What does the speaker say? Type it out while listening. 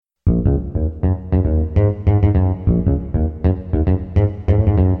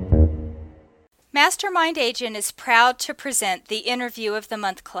Mastermind Agent is proud to present the Interview of the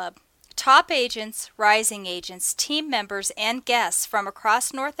Month Club. Top agents, rising agents, team members, and guests from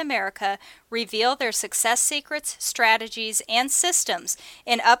across North America reveal their success secrets, strategies, and systems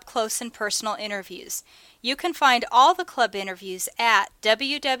in up-close and personal interviews. You can find all the club interviews at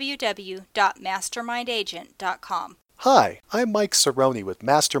www.mastermindagent.com. Hi, I'm Mike Cerrone with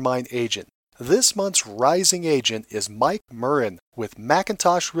Mastermind Agent. This month's rising agent is Mike Murrin with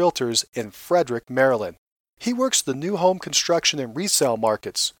McIntosh Realtors in Frederick, Maryland. He works the new home construction and resale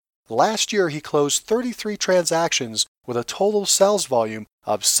markets. Last year, he closed 33 transactions with a total sales volume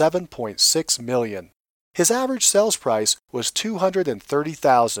of $7.6 million. His average sales price was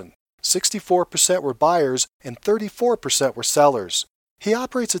 $230,000. 64% were buyers and 34% were sellers. He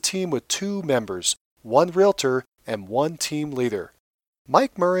operates a team with 2 members, 1 realtor and 1 team leader.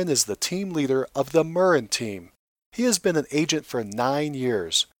 Mike Murrin is the team leader of the Murrin team. He has been an agent for 9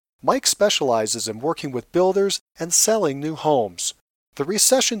 years. Mike specializes in working with builders and selling new homes. The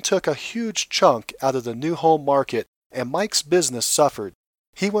recession took a huge chunk out of the new home market, and Mike's business suffered.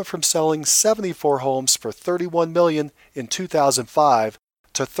 He went from selling 74 homes for $31 million in 2005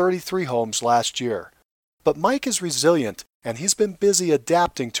 to 33 homes last year. But Mike is resilient, and he's been busy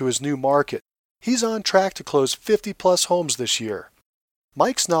adapting to his new market. He's on track to close 50-plus homes this year.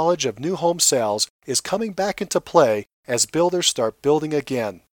 Mike's knowledge of new home sales is coming back into play as builders start building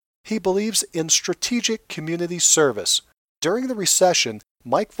again. He believes in strategic community service. During the recession,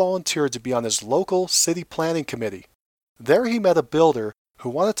 Mike volunteered to be on his local city planning committee. There he met a builder who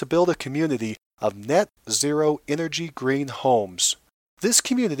wanted to build a community of net zero energy green homes. This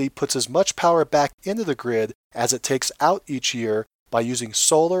community puts as much power back into the grid as it takes out each year by using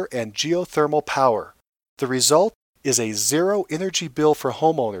solar and geothermal power. The result is a zero energy bill for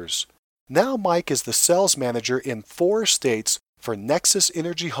homeowners. Now Mike is the sales manager in 4 states for Nexus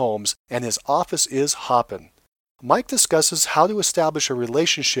Energy Homes, and his office is hopping. Mike discusses how to establish a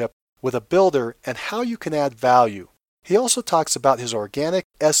relationship with a builder and how you can add value. He also talks about his organic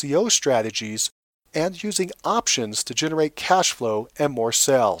SEO strategies and using options to generate cash flow and more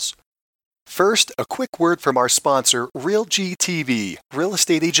sales. First, a quick word from our sponsor, RealG TV, Real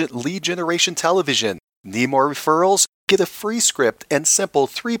Estate Agent Lead Generation Television. Need more referrals? Get a free script and simple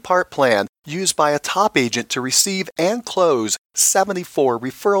 3-part plan used by a top agent to receive and close 74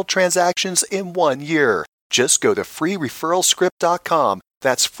 referral transactions in 1 year. Just go to freereferralscript.com.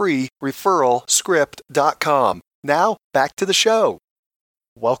 That's freereferralscript.com. Now, back to the show.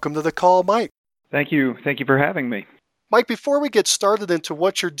 Welcome to the call, Mike. Thank you. Thank you for having me. Mike, before we get started into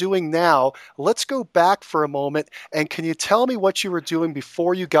what you're doing now, let's go back for a moment, and can you tell me what you were doing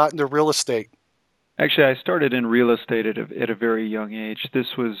before you got into real estate? Actually, I started in real estate at a very young age.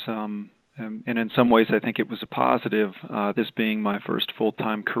 This was, and in some ways I think it was a positive, this being my first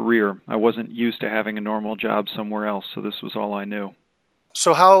full-time career. I wasn't used to having a normal job somewhere else, so this was all I knew.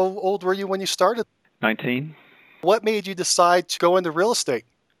 So how old were you when you started? 19. What made you decide to go into real estate?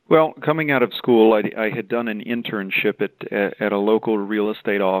 Well, coming out of school, I had done an internship at a local real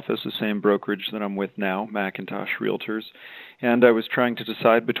estate office, the same brokerage that I'm with now, McIntosh Realtors, and I was trying to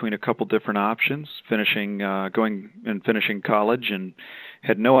decide between a couple different options, finishing college, and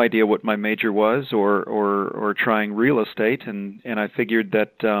had no idea what my major was, or trying real estate, and I figured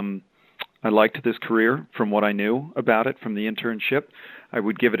that I liked this career from what I knew about it from the internship. I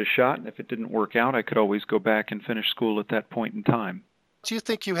would give it a shot, and if it didn't work out, I could always go back and finish school at that point in time. Do you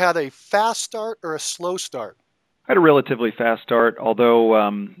think you had a fast start or a slow start? I had a relatively fast start, although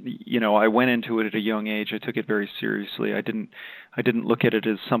I went into it at a young age. I took it very seriously. I didn't look at it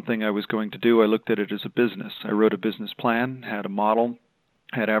as something I was going to do. I looked at it as a business. I wrote a business plan, had a model,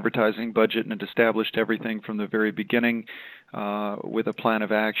 had advertising budget, and had established everything from the very beginning with a plan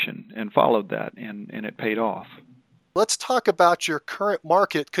of action, and followed that, and it paid off. Let's talk about your current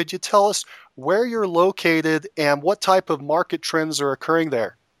market. Could you tell us where you're located and what type of market trends are occurring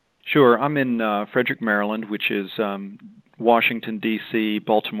there? Sure. I'm in Frederick, Maryland, which is Washington, D.C.,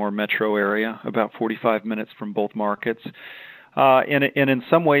 Baltimore metro area, about 45 minutes from both markets. And in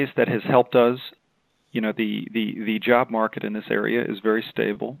some ways that has helped us. The job market in this area is very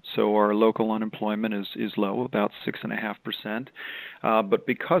stable, so our local unemployment is low, about 6.5%. But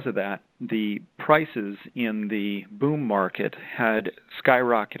because of that, the prices in the boom market had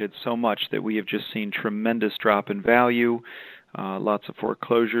skyrocketed so much that we have just seen tremendous drop in value, lots of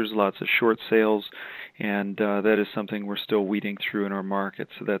foreclosures, lots of short sales, and that is something we're still weeding through in our market.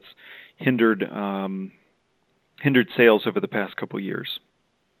 So that's hindered sales over the past couple of years.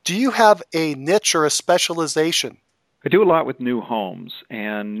 Do you have a niche or a specialization? I do a lot with new homes,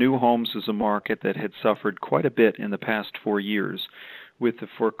 and new homes is a market that had suffered quite a bit in the past 4 years. with the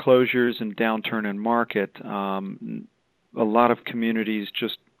foreclosures and downturn in market, a lot of communities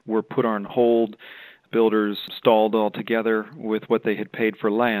just were put on hold. Builders stalled altogether with what they had paid for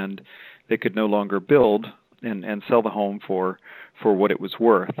land. They could no longer build and sell the home for what it was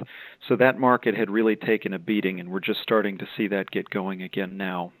worth. So that market had really taken a beating, and we're just starting to see that get going again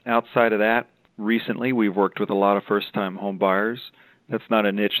now. Outside of that, recently we've worked with a lot of first-time home buyers. That's not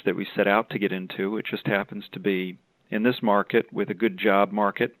a niche that we set out to get into. It just happens to be in this market with a good job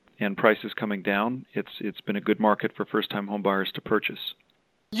market and prices coming down. It's been a good market for first-time home buyers to purchase.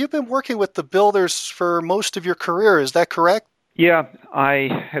 You've been working with the builders for most of your career, is that correct? Yeah,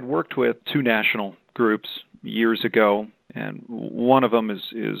 I had worked with two national groups years ago, and one of them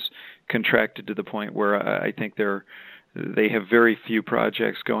is contracted to the point where I think they have very few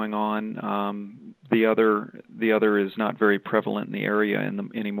projects going on. The other is not very prevalent in the area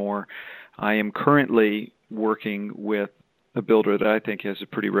anymore. I am currently working with a builder that I think has a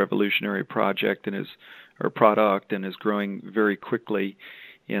pretty revolutionary product and is growing very quickly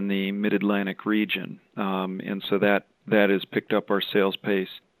in the Mid-Atlantic region, and so that has picked up our sales pace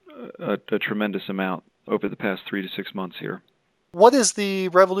a tremendous amount over the past 3 to 6 months here. What is the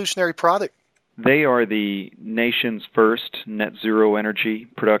revolutionary product? They are the nation's first net zero energy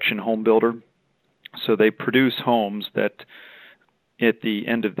production home builder. So they produce homes that at the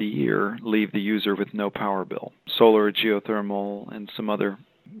end of the year leave the user with no power bill. Solar, geothermal, and some other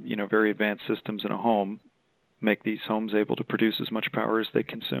very advanced systems in a home make these homes able to produce as much power as they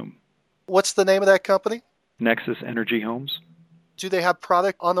consume. What's the name of that company? Nexus Energy Homes. Do they have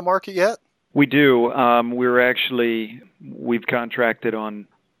product on the market yet? We do. We've contracted on,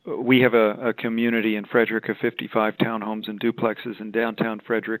 we have a community in Frederick of 55 townhomes and duplexes in downtown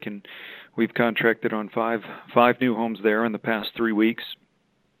Frederick, and we've contracted on five new homes there in the past 3 weeks,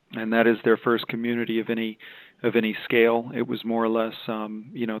 and that is their first community of any scale. It was more or less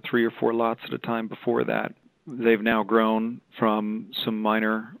 3 or 4 lots at a time before that. They've now grown from some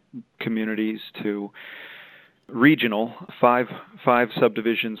minor communities to regional, five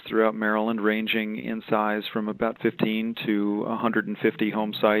subdivisions throughout Maryland, ranging in size from about 15 to 150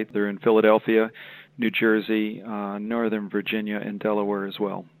 home sites. They're in Philadelphia, New Jersey, Northern Virginia, and Delaware as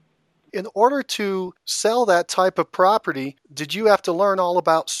well. In order to sell that type of property, did you have to learn all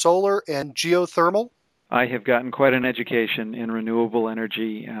about solar and geothermal? I have gotten quite an education in renewable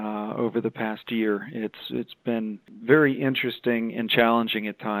energy over the past year. It's been very interesting and challenging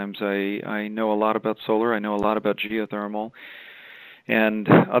at times. I know a lot about solar. I know a lot about geothermal and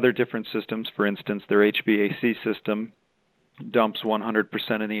other different systems. For instance, their HVAC system dumps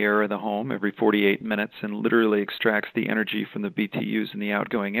 100% in the air of the home every 48 minutes and literally extracts the energy from the BTUs in the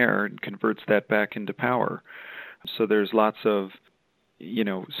outgoing air and converts that back into power. So there's lots of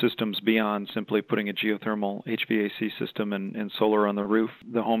systems beyond simply putting a geothermal HVAC system and solar on the roof.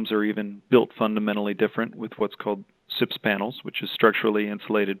 The homes are even built fundamentally different with what's called SIPS panels, which is structurally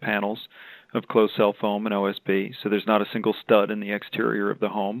insulated panels of closed cell foam and OSB. So there's not a single stud in the exterior of the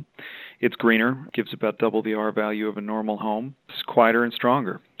home. It's greener, gives about double the R value of a normal home. It's quieter and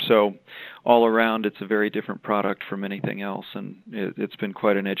stronger. So all around, it's a very different product from anything else, and it's been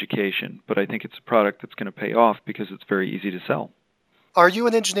quite an education. But I think it's a product that's going to pay off because it's very easy to sell. Are you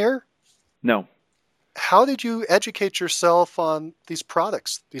an engineer? No. How did you educate yourself on these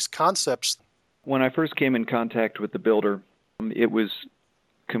products, these concepts? When I first came in contact with the builder, it was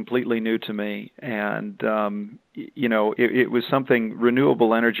completely new to me. And, it was something,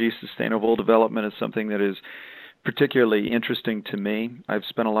 renewable energy, sustainable development is something that is particularly interesting to me. I've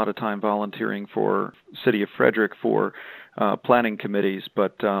spent a lot of time volunteering for City of Frederick for planning committees,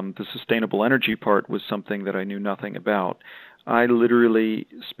 but the sustainable energy part was something that I knew nothing about. I literally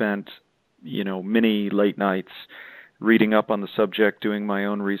spent, many late nights reading up on the subject, doing my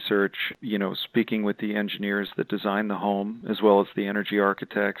own research, speaking with the engineers that designed the home, as well as the energy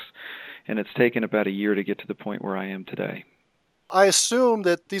architects, and it's taken about a year to get to the point where I am today. I assume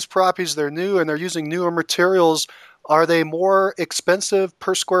that these properties, they're new and they're using newer materials. Are they more expensive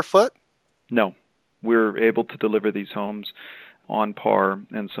per square foot? No. We're able to deliver these homes on par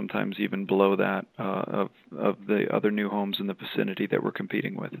and sometimes even below that of the other new homes in the vicinity that we're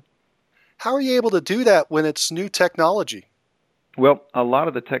competing with. How are you able to do that when it's new technology? Well, a lot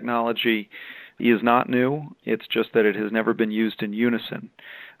of the technology is not new. It's just that it has never been used in unison.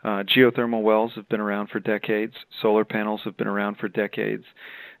 Geothermal wells have been around for decades. Solar panels have been around for decades.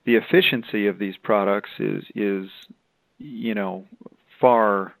 The efficiency of these products is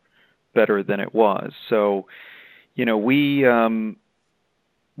far better than it was. So we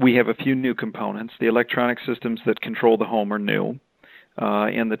have a few new components. The electronic systems that control the home are new.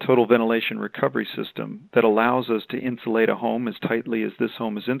 and the total ventilation recovery system that allows us to insulate a home as tightly as this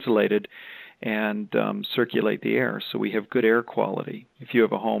home is insulated and circulate the air so we have good air quality. If you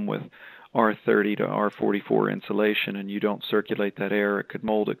have a home with R30 to R44 insulation and you don't circulate that air, it could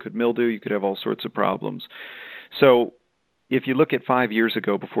mold, it could mildew, you could have all sorts of problems. So if you look at 5 years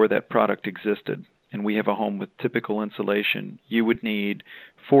ago before that product existed, and we have a home with typical insulation, you would need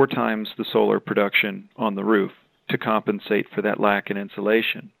 4 times the solar production on the roof to compensate for that lack in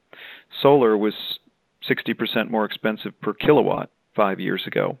insulation. Solar was 60% more expensive per kilowatt 5 years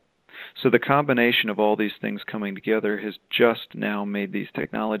ago. So the combination of all these things coming together has just now made these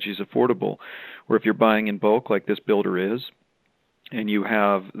technologies affordable, where if you're buying in bulk like this builder is, and you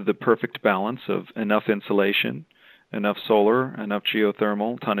have the perfect balance of enough insulation, enough solar, enough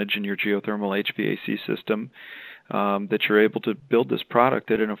geothermal tonnage in your geothermal HVAC system, that you're able to build this product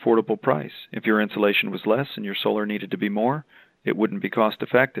at an affordable price. If your insulation was less and your solar needed to be more, it wouldn't be cost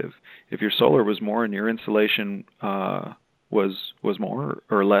effective. If your solar was more and your insulation was more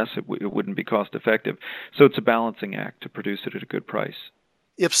or less, it wouldn't be cost effective. So it's a balancing act to produce it at a good price.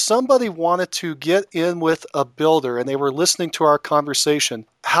 If somebody wanted to get in with a builder and they were listening to our conversation,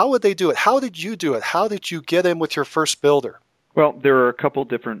 how would they do it? How did you do it? How did you get in with your first builder? Well, there are a couple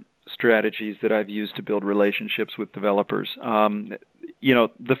different strategies that I've used to build relationships with developers.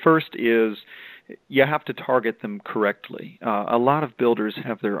 The first is you have to target them correctly. A lot of builders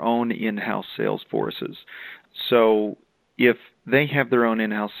have their own in-house sales forces. So if they have their own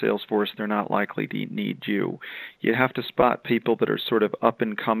in-house sales force, they're not likely to need you. You have to spot people that are sort of up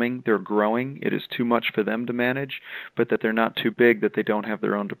and coming. They're growing. It is too much for them to manage, but that they're not too big that they don't have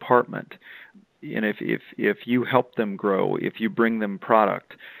their own department. And if you help them grow, if you bring them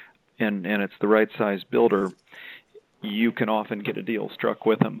product, and it's the right size builder, you can often get a deal struck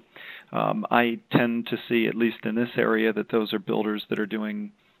with them. I tend to see, at least in this area, that those are builders that are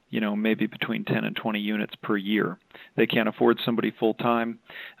doing maybe between 10 and 20 units per year. They can't afford somebody full-time,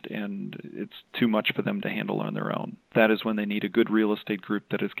 and it's too much for them to handle on their own. That is when they need a good real estate group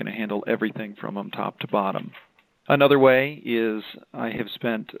that is going to handle everything from them top to bottom. Another way is I have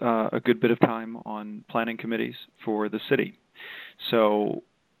spent a good bit of time on planning committees for the city. So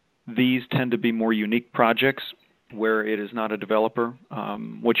these tend to be more unique projects where it is not a developer,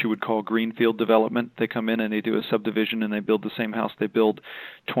 what you would call greenfield development. They come in and they do a subdivision and they build the same house they build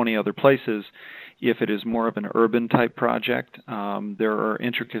 20 other places. If it is more of an urban type project, there are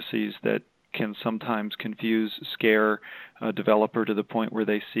intricacies that can sometimes scare a developer to the point where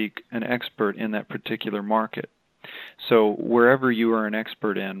they seek an expert in that particular market. So wherever you are an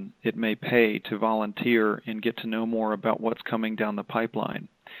expert in, it may pay to volunteer and get to know more about what's coming down the pipeline.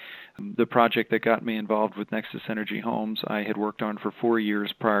 The project that got me involved with Nexus Energy Homes, I had worked on for 4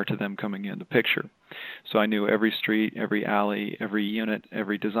 years prior to them coming in the picture. So I knew every street, every alley, every unit,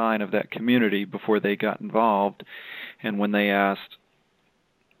 every design of that community before they got involved. And when they asked,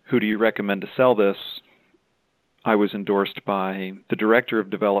 who do you recommend to sell this, I was endorsed by the director of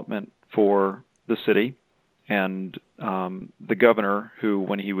development for the city and the governor, who,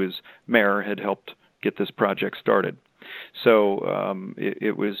 when he was mayor, had helped get this project started. So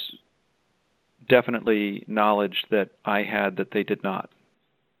it was definitely knowledge that I had that they did not,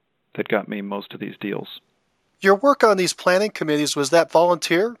 that got me most of these deals. Your work on these planning committees, was that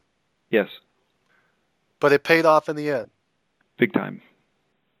volunteer? Yes. But it paid off in the end? Big time.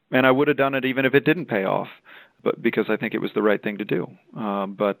 And I would have done it even if it didn't pay off, but because I think it was the right thing to do.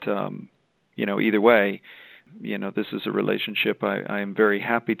 Either way, this is a relationship I am very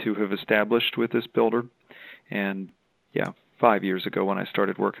happy to have established with this builder. And 5 years ago when I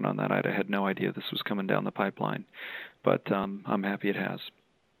started working on that, I had no idea this was coming down the pipeline. But I'm happy it has.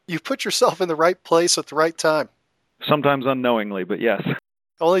 You've put yourself in the right place at the right time. Sometimes unknowingly, but yes.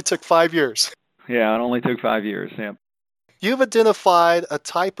 Only took 5 years. Yeah, it only took 5 years, yeah. You've identified a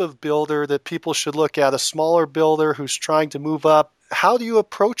type of builder that people should look at, a smaller builder who's trying to move up. How do you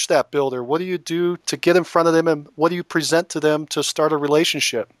approach that builder? What do you do to get in front of them, and what do you present to them to start a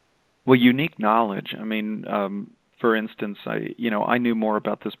relationship? Well, unique knowledge. I mean, for instance, I knew more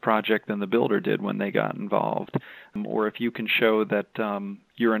about this project than the builder did when they got involved. Or if you can show that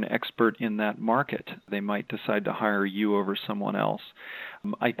you're an expert in that market, they might decide to hire you over someone else.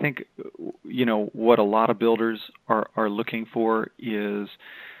 I think, what a lot of builders are looking for is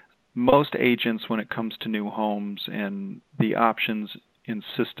most agents, when it comes to new homes and the options in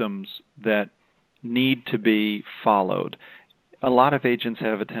systems that need to be followed, a lot of agents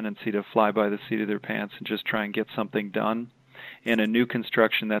have a tendency to fly by the seat of their pants and just try and get something done. In a new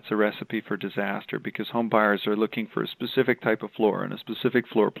construction, that's a recipe for disaster, because home buyers are looking for a specific type of floor and a specific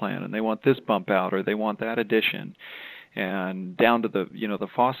floor plan, and they want this bump out or they want that addition. and down to the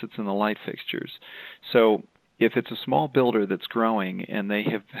faucets and the light fixtures. So if it's a small builder that's growing and they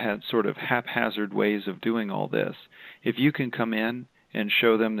have had sort of haphazard ways of doing all this, if you can come in and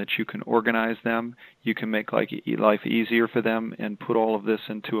show them that you can organize them, you can make life easier for them and put all of this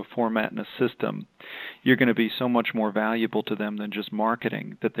into a format and a system, you're going to be so much more valuable to them than just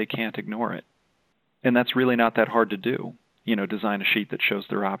marketing that they can't ignore it. And that's really not that hard to do. Design a sheet that shows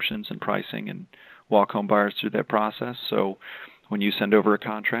their options and pricing and walk home buyers through that process. So when you send over a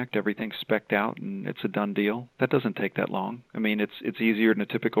contract, everything's spec'd out and it's a done deal. That doesn't take that long. I mean, it's easier than a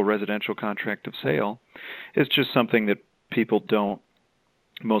typical residential contract of sale. It's just something that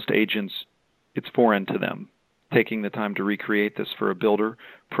most agents, it's foreign to them. Taking the time to recreate this for a builder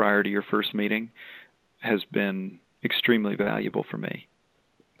prior to your first meeting has been extremely valuable for me.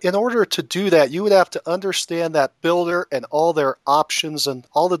 In order to do that, you would have to understand that builder and all their options and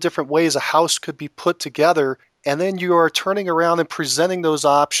all the different ways a house could be put together. And then you are turning around and presenting those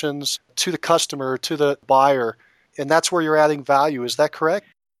options to the customer, to the buyer. And that's where you're adding value. Is that correct?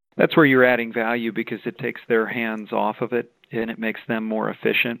 That's where you're adding value because it takes their hands off of it and it makes them more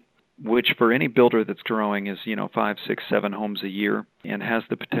efficient, which for any builder that's growing is, 5, 6, 7 homes a year and has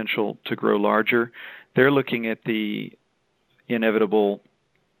the potential to grow larger. They're looking at the inevitable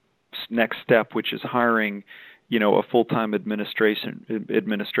next step, which is hiring, a full-time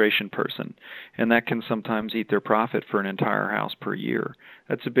administration person, and that can sometimes eat their profit for an entire house per year.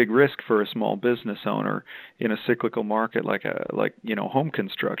 That's a big risk for a small business owner in a cyclical market like home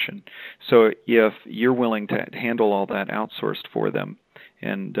construction. So if you're willing to handle all that outsourced for them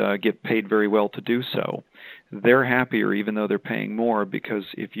and get paid very well to do so, they're happier even though they're paying more, because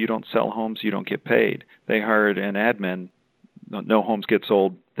if you don't sell homes, you don't get paid. They hired an admin. No homes get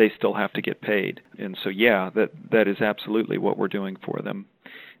sold, they still have to get paid. And so, that is absolutely what we're doing for them.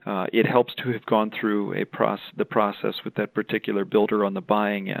 It helps to have gone through the process with that particular builder on the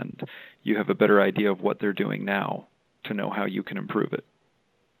buying end. You have a better idea of what they're doing now to know how you can improve it.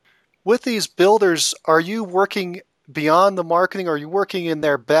 With these builders, are you working beyond the marketing? Are you working in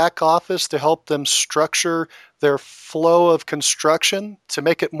their back office to help them structure their flow of construction to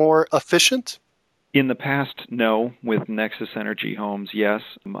make it more efficient? In the past, no. With Nexus Energy Homes, yes.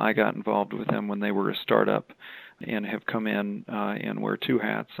 I got involved with them when they were a startup and have come in and wear two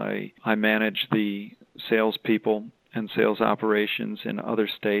hats. I manage the salespeople and sales operations in other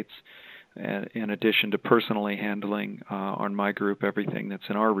states, in addition to personally handling on my group everything that's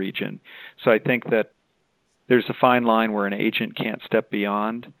in our region. So I think that there's a fine line where an agent can't step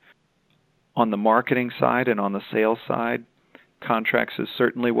beyond. On the marketing side and on the sales side, contracts is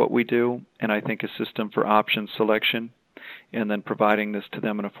certainly what we do, and I think a system for option selection and then providing this to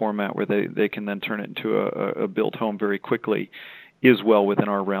them in a format where they can then turn it into a built home very quickly is well within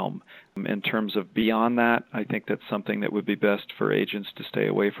our realm. In terms of beyond that, I think that's something that would be best for agents to stay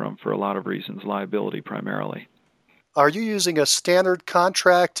away from for a lot of reasons, liability primarily. Are you using a standard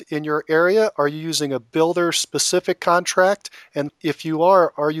contract in your area? Are you using a builder-specific contract? And if you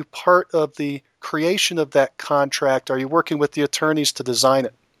are you part of the creation of that contract? Are you working with the attorneys to design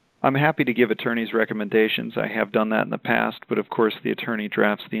it? I'm happy to give attorneys recommendations. I have done that in the past, but of course the attorney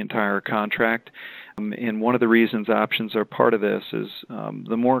drafts the entire contract. And one of the reasons options are part of this is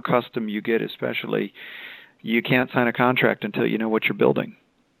the more custom you get, especially, you can't sign a contract until you know what you're building.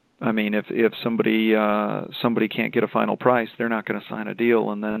 I mean, if somebody can't get a final price, they're not going to sign a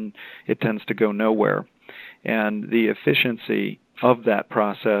deal, and then it tends to go nowhere. And the efficiency of that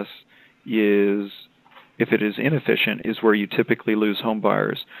process is, if it is inefficient, is where you typically lose home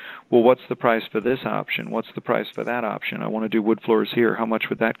buyers. Well, what's the price for this option? What's the price for that option? I want to do wood floors here. How much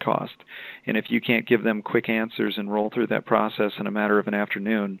would that cost? And if you can't give them quick answers and roll through that process in a matter of an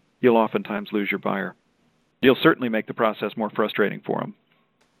afternoon, you'll oftentimes lose your buyer. You'll certainly make the process more frustrating for them.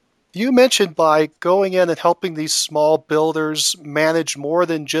 You mentioned by going in and helping these small builders manage more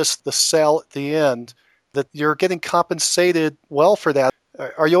than just the sale at the end, that you're getting compensated well for that.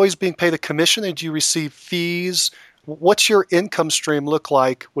 Are you always being paid a commission, and do you receive fees? What's your income stream look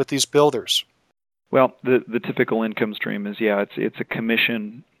like with these builders? Well, the typical income stream is, it's a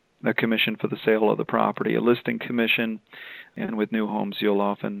commission for the sale of the property, a listing commission, and with new homes you'll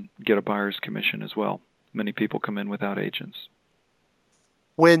often get a buyer's commission as well. Many people come in without agents.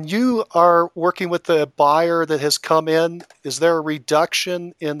 When you are working with the buyer that has come in, is there a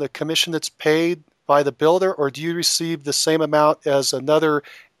reduction in the commission that's paid by the builder, or do you receive the same amount as another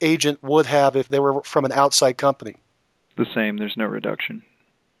agent would have if they were from an outside company? The same. There's no reduction.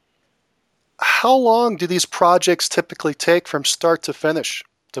 How long do these projects typically take from start to finish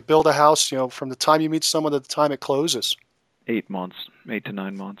to build a house, from the time you meet someone to the time it closes? 8 months, 8 to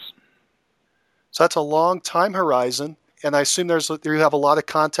 9 months. So that's a long time horizon. and I assume you have a lot of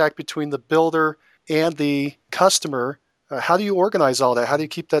contact between the builder and the customer. How do you organize all that? How do you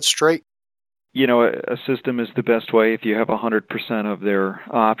keep that straight? A system is the best way if you have 100% of their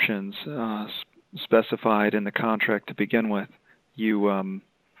options specified in the contract to begin with.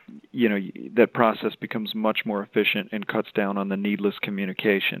 That process becomes much more efficient and cuts down on the needless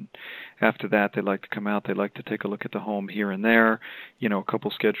communication. After that, they like to come out, they like to take a look at the home here and there, a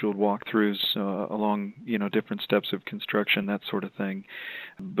couple scheduled walkthroughs along, different steps of construction, that sort of thing.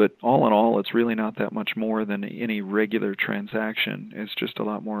 But all in all, it's really not that much more than any regular transaction. It's just a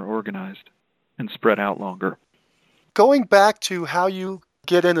lot more organized and spread out longer. Going back to how you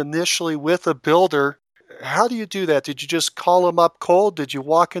get in initially with a builder, how do you do that? Did you just call them up cold? Did you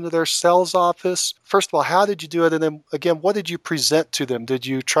walk into their sales office? First of all, how did you do it? And then again, what did you present to them? Did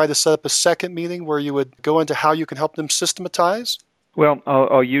you try to set up a second meeting where you would go into how you can help them systematize? Well,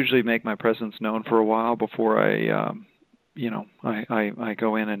 I'll usually make my presence known for a while before I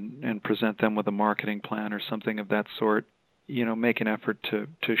go in and present them with a marketing plan or something of that sort. Make an effort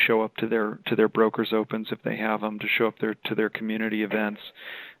to show up to their brokers' opens if they have them, to show up to their community events,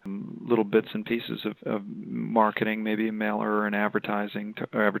 little bits and pieces of marketing, maybe a mailer or an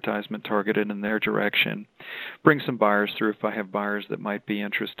advertisement targeted in their direction. Bring some buyers through if I have buyers that might be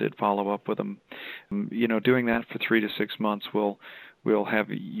interested. Follow up with them. Doing that for 3 to 6 months will have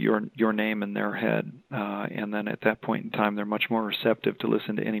your name in their head, and then at that point in time, they're much more receptive to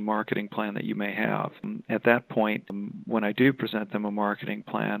listen to any marketing plan that you may have. At that point, when I do present them a marketing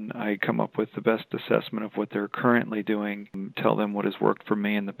plan, I come up with the best assessment of what they're currently doing, tell them what has worked for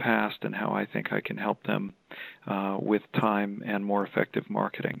me in the past, and how I think I can help them with time and more effective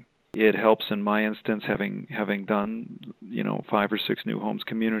marketing. It helps in my instance, having done 5 or 6 new homes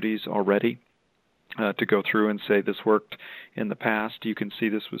communities already. To go through and say this worked in the past, you can see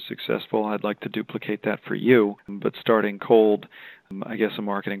this was successful, I'd like to duplicate that for you. But starting cold, I guess a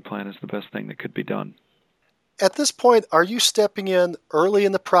marketing plan is the best thing that could be done. At this point, are you stepping in early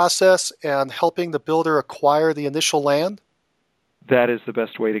in the process and helping the builder acquire the initial land? That is the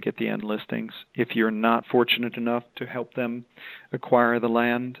best way to get the end listings. If you're not fortunate enough to help them acquire the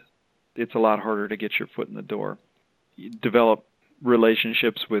land, it's a lot harder to get your foot in the door. You develop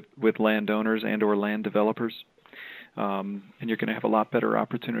relationships with landowners and or land developers, and you're going to have a lot better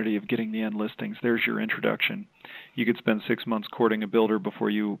opportunity of getting the end listings. There's your introduction. You could spend 6 months courting a builder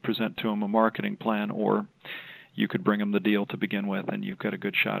before you present to them a marketing plan, or you could bring them the deal to begin with, and you've got a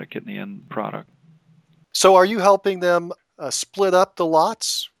good shot at getting the end product. So are you helping them split up the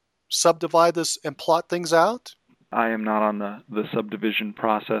lots, subdivide this, and plot things out? I am not on the subdivision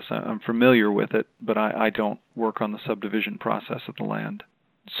process. I'm familiar with it, but I don't work on the subdivision process of the land.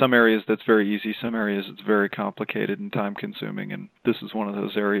 Some areas that's very easy, some areas it's very complicated and time-consuming, and this is one of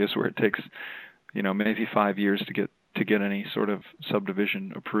those areas where it takes, maybe 5 years to get any sort of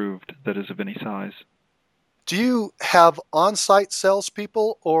subdivision approved that is of any size. Do you have on-site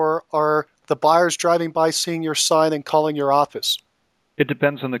salespeople, or are the buyers driving by seeing your sign and calling your office? It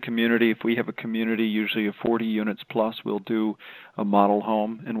depends on the community. If we have a community, usually of 40 units plus, we'll do a model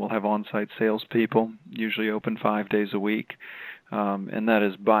home, and we'll have on-site salespeople, usually open 5 days a week. And that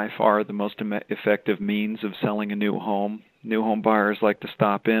is by far the most effective means of selling a new home. New home buyers like to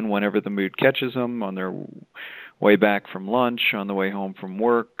stop in whenever the mood catches them, on their way back from lunch, on the way home from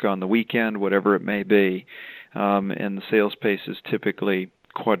work, on the weekend, whatever it may be. And the sales pace is typically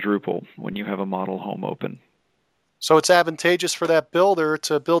quadruple when you have a model home open. So it's advantageous for that builder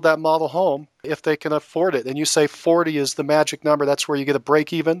to build that model home if they can afford it. And you say 40 is the magic number. That's where you get a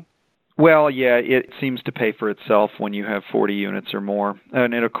break even? Well, yeah, it seems to pay for itself when you have 40 units or more.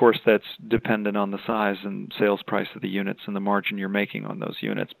 And of course, that's dependent on the size and sales price of the units and the margin you're making on those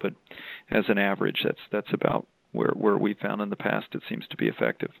units. But as an average, that's about where we found in the past it seems to be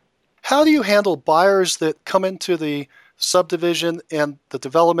effective. How do you handle buyers that come into the subdivision and the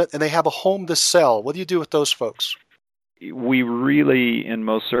development and they have a home to sell? What do you do with those folks? We really, in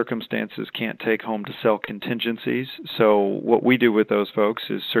most circumstances, can't take home to sell contingencies. So what we do with those folks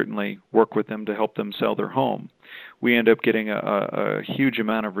is certainly work with them to help them sell their home. We end up getting a huge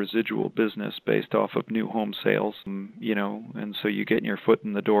amount of residual business based off of new home sales, and so you get your foot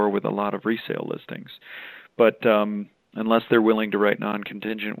in the door with a lot of resale listings. But unless they're willing to write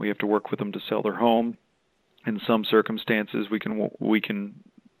non-contingent, we have to work with them to sell their home. In some circumstances, we can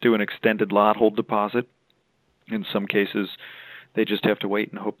do an extended lot hold deposit. In some cases, they just have to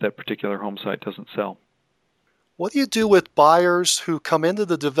wait and hope that particular home site doesn't sell. What do you do with buyers who come into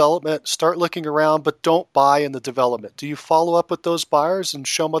the development, start looking around, but don't buy in the development? Do you follow up with those buyers and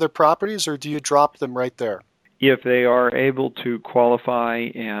show them other properties, or do you drop them right there? If they are able to qualify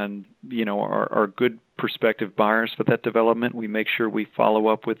and are good prospective buyers for that development, we make sure we follow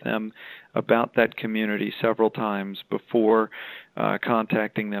up with them about that community several times before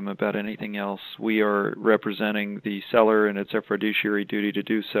contacting them about anything else. We are representing the seller, and it's our fiduciary duty to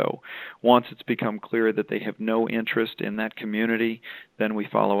do so. Once it's become clear that they have no interest in that community, then we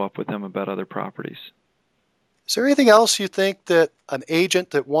follow up with them about other properties. Is there anything else you think that an agent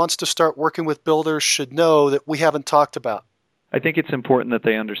that wants to start working with builders should know that we haven't talked about? I think it's important that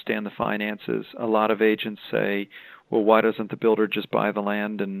they understand the finances. A lot of agents say, well, why doesn't the builder just buy the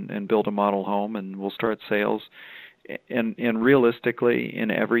land and build a model home and we'll start sales? And realistically,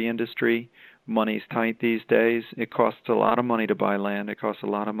 in every industry, money's tight these days. It costs a lot of money to buy land. It costs a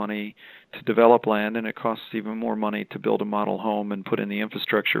lot of money to develop land, and it costs even more money to build a model home and put in the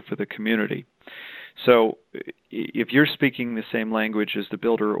infrastructure for the community. So if you're speaking the same language as the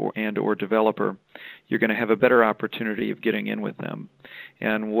builder or developer, you're going to have a better opportunity of getting in with them.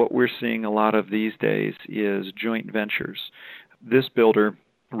 And what we're seeing a lot of these days is joint ventures. This builder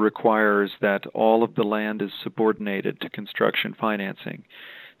requires that all of the land is subordinated to construction financing.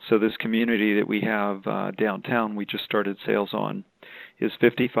 So this community that we have downtown, we just started sales on, is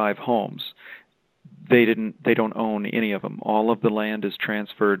 55 homes. They don't own any of them. All of the land is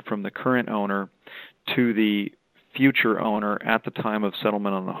transferred from the current owner to the future owner at the time of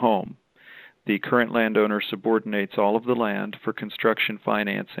settlement on the home. The current landowner subordinates all of the land for construction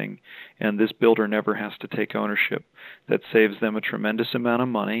financing, and this builder never has to take ownership. That saves them a tremendous amount of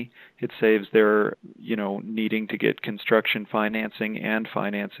money. It saves their, needing to get construction financing and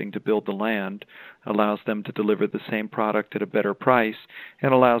financing to build the land, allows them to deliver the same product at a better price,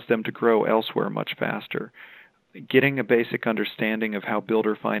 and allows them to grow elsewhere much faster. Getting a basic understanding of how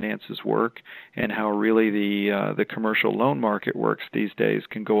builder finances work and how really the commercial loan market works these days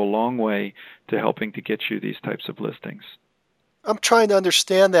can go a long way to helping to get you these types of listings. I'm trying to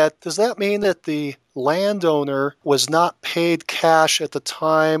understand that. Does that mean that the landowner was not paid cash at the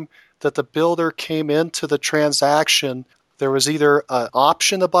time that the builder came into the transaction? There was either an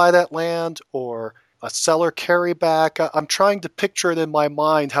option to buy that land or a seller carryback. I'm trying to picture it in my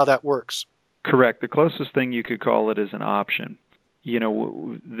mind how that works. Correct. The closest thing you could call it is an option.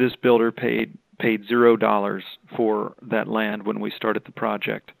 This builder paid $0 for that land when we started the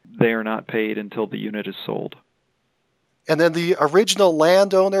project. They are not paid until the unit is sold. And then the original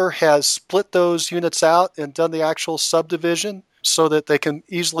landowner has split those units out and done the actual subdivision so that they can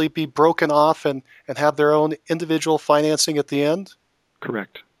easily be broken off and have their own individual financing at the end?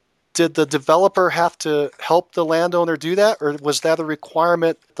 Correct. Did the developer have to help the landowner do that, or was that a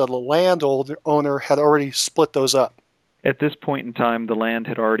requirement that the landowner had already split those up? At this point in time, the land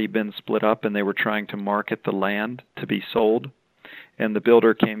had already been split up, and they were trying to market the land to be sold. And the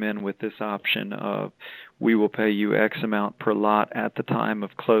builder came in with this option of, we will pay you X amount per lot at the time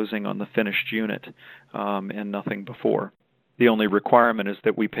of closing on the finished unit, and nothing before. The only requirement is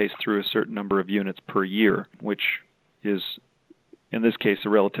that we pace through a certain number of units per year, which is, in this case, a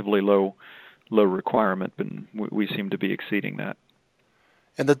relatively low requirement, but we seem to be exceeding that.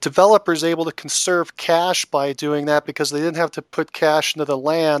 And the developer is able to conserve cash by doing that because they didn't have to put cash into the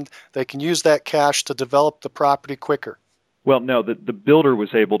land. They can use that cash to develop the property quicker. Well, no, the builder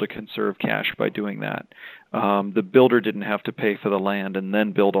was able to conserve cash by doing that. The builder didn't have to pay for the land and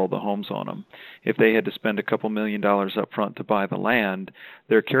then build all the homes on them. If they had to spend a couple $1 million up front to buy the land,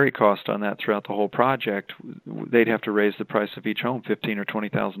 their carry cost on that throughout the whole project, they'd have to raise the price of each home $15,000 or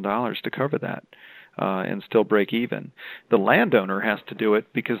 $20,000 to cover that and still break even. The landowner has to do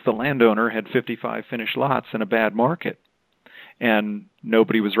it because the landowner had 55 finished lots in a bad market, and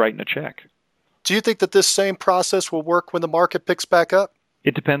nobody was writing a check. Do you think that this same process will work when the market picks back up?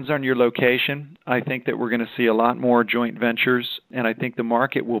 It depends on your location. I think that we're going to see a lot more joint ventures, and I think the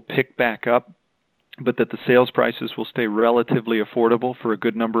market will pick back up, but that the sales prices will stay relatively affordable for a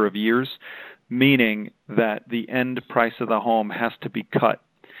good number of years, meaning that the end price of the home has to be cut.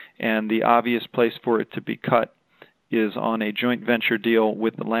 And the obvious place for it to be cut is on a joint venture deal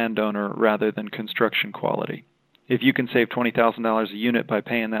with the landowner rather than construction quality. If you can save $20,000 a unit by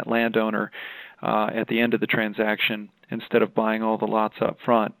paying that landowner at the end of the transaction instead of buying all the lots up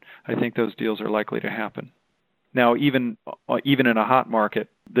front, I think those deals are likely to happen. Now, even in a hot market,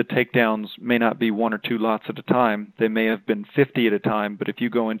 the takedowns may not be 1 or 2 lots at a time. They may have been 50 at a time, but if you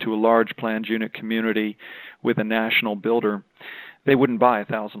go into a large planned unit community with a national builder, they wouldn't buy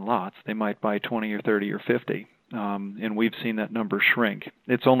 1,000 lots. They might buy 20 or 30 or 50. And we've seen that number shrink.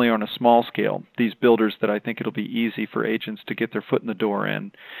 It's only on a small scale. These builders that I think it'll be easy for agents to get their foot in the door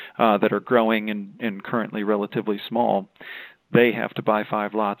in, that are growing and currently relatively small, they have to buy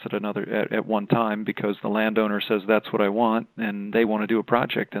 5 lots at one time because the landowner says that's what I want, and they want to do a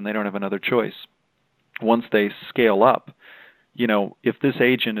project and they don't have another choice. once they scale up, if this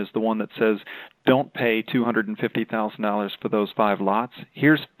agent is the one that says, don't pay $250,000 for those 5 lots,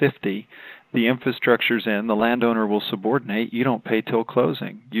 here's 50, the infrastructure's in, the landowner will subordinate, you don't pay till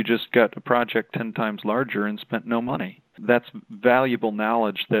closing. You just got a project 10 times larger and spent no money. That's valuable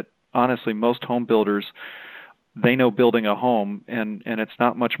knowledge that, honestly, most home builders, they know building a home, and it's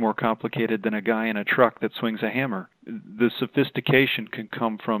not much more complicated than a guy in a truck that swings a hammer. The sophistication can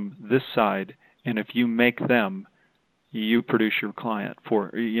come from this side, and if you make them, you produce your client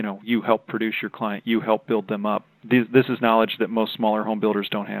you help produce your client, you help build them up. This is knowledge that most smaller home builders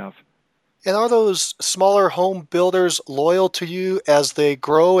don't have. And are those smaller home builders loyal to you as they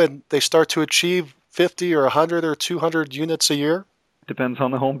grow and they start to achieve 50 or 100 or 200 units a year? Depends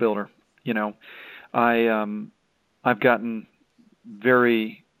on the home builder. I've gotten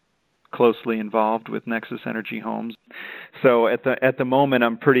very closely involved with Nexus Energy Homes. So at the moment,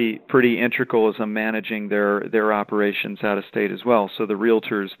 I'm pretty integral as I'm managing their operations out of state as well. So the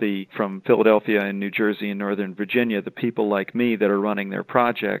realtors, from Philadelphia and New Jersey and Northern Virginia, the people like me that are running their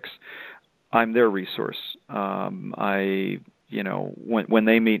projects, I'm their resource. When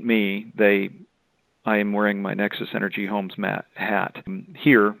they meet me, I am wearing my Nexus Energy Homes hat.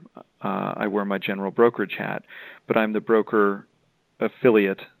 Here, I wear my general brokerage hat, but I'm the broker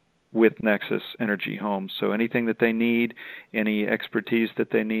affiliate with Nexus Energy Homes. So anything that they need, any expertise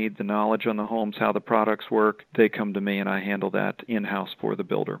that they need, the knowledge on the homes, how the products work, they come to me and I handle that in-house for the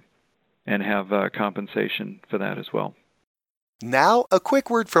builder and have compensation for that as well. Now, a quick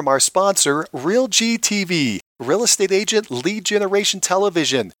word from our sponsor, RealG TV, Real Estate Agent Lead Generation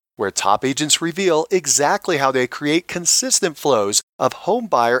Television, where top agents reveal exactly how they create consistent flows of home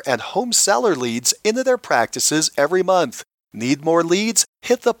buyer and home seller leads into their practices every month. Need more leads?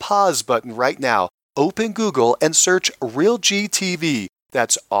 Hit the pause button right now. Open Google and search RealG TV.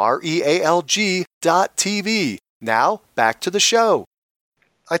 That's RealG.TV. Now, back to the show.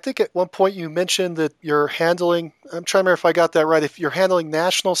 I think at one point you mentioned that you're handling, I'm trying to remember if I got that right, if you're handling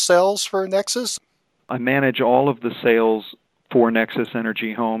national sales for Nexus? I manage all of the sales for Nexus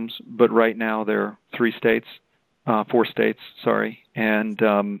Energy Homes, but right now they're 4 states, and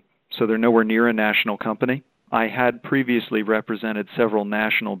so they're nowhere near a national company. I had previously represented several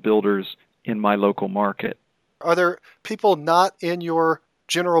national builders in my local market. Are there people not in your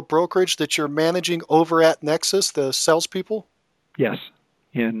general brokerage that you're managing over at Nexus, the salespeople? Yes.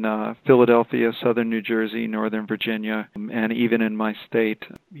 In Philadelphia, Southern New Jersey, Northern Virginia, and even in my state,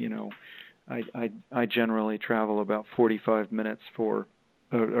 I generally travel about 45 minutes for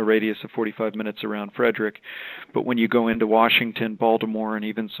a radius of 45 minutes around Frederick. But when you go into Washington, Baltimore, and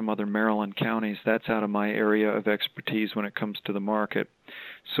even some other Maryland counties, that's out of my area of expertise when it comes to the market.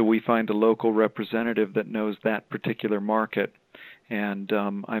 So we find a local representative that knows that particular market, and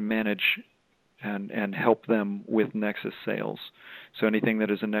I manage and help them with Nexus sales. So anything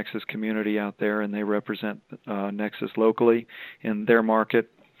that is a Nexus community out there and they represent Nexus locally in their market,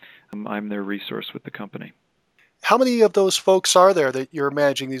 I'm their resource with the company. How many of those folks are there that you're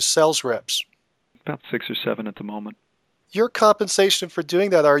managing, these sales reps? About 6 or 7 at the moment. Your compensation for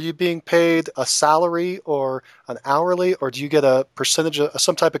doing that, are you being paid a salary or an hourly, or do you get a percentage of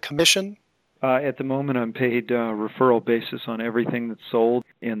some type of commission? At the moment, I'm paid referral basis on everything that's sold,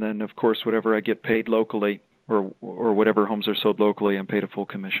 and then, of course, whatever I get paid locally or whatever homes are sold locally, I'm paid a full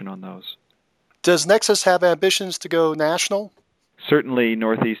commission on those. Does Nexus have ambitions to go national? Certainly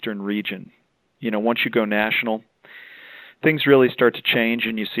northeastern region. Once you go national, things really start to change,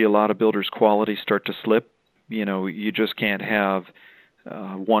 and you see a lot of builders' quality start to slip. You just can't have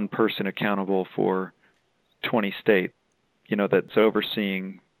one person accountable for 20 states, that's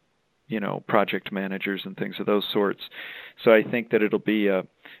overseeing project managers and things of those sorts. So I think that it'll be a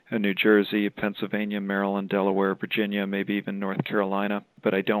New Jersey, Pennsylvania, Maryland, Delaware, Virginia, maybe even North Carolina,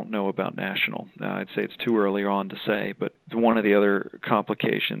 but I don't know about national. I'd say it's too early on to say, but one of the other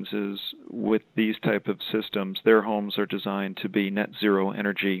complications is with these type of systems, their homes are designed to be net zero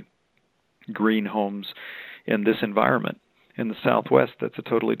energy, green homes in this environment. In the Southwest, that's a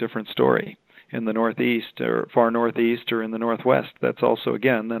totally different story. In the Northeast or far Northeast or in the Northwest, that's also,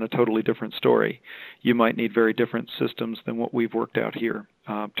 again, then a totally different story. You might need very different systems than what we've worked out here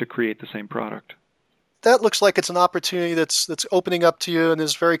to create the same product. That looks like it's an opportunity that's opening up to you and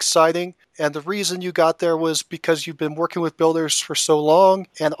is very exciting. And the reason you got there was because you've been working with builders for so long,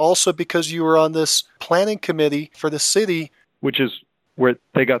 and also because you were on this planning committee for the city. Which is where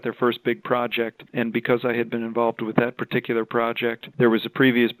they got their first big project, and because I had been involved with that particular project, there was a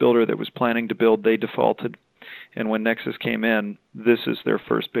previous builder that was planning to build, they defaulted, And when Nexus came in, this is their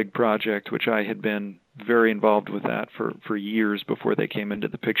first big project, which I had been very involved with that for years before they came into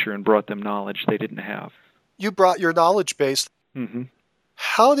the picture and brought them knowledge they didn't have. You brought your knowledge base. Mm-hmm.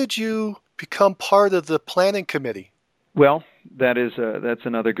 How did you become part of the planning committee? Well, that's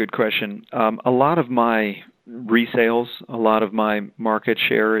another good question. A lot of my resales, a lot of my market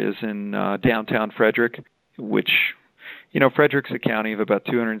share is in downtown Frederick, which, Frederick's a county of about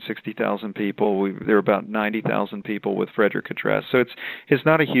 260,000 people. There are about 90,000 people with Frederick address. So it's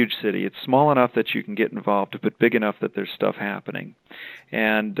not a huge city. It's small enough that you can get involved, but big enough that there's stuff happening.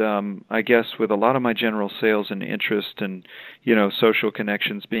 And I guess with a lot of my general sales and interest and, social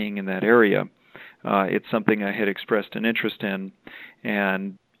connections being in that area, it's something I had expressed an interest in,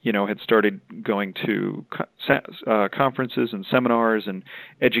 and had started going to conferences and seminars and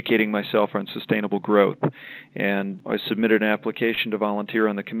educating myself on sustainable growth. And I submitted an application to volunteer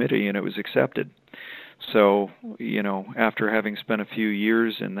on the committee, and it was accepted. So, after having spent a few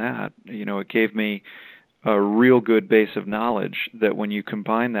years in that, it gave me a real good base of knowledge that when you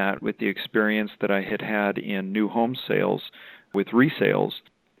combine that with the experience that I had had in new home sales with resales,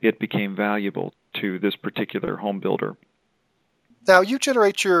 it became valuable to this particular home builder. Now, you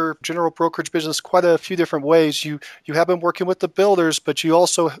generate your general brokerage business quite a few different ways. You have been working with the builders, but you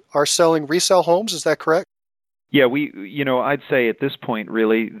also are selling resale homes. Is that correct? Yeah, I'd say at this point,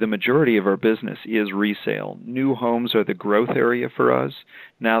 really, the majority of our business is resale. New homes are the growth area for us.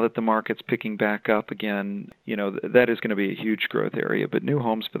 Now that the market's picking back up again, that is going to be a huge growth area. But new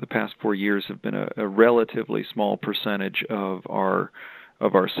homes for the past 4 years have been a relatively small percentage of our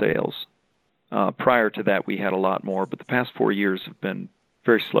sales. Prior to that, we had a lot more, but the past 4 years have been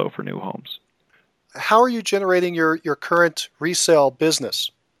very slow for new homes. How are you generating your current resale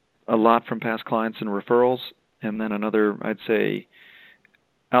business? A lot from past clients and referrals, and then another, I'd say,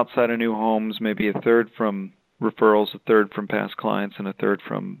 outside of new homes, maybe a third from referrals, a third from past clients, and a third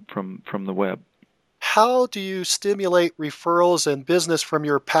from the web. How do you stimulate referrals and business from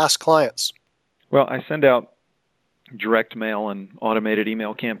your past clients? Well, I send out direct mail and automated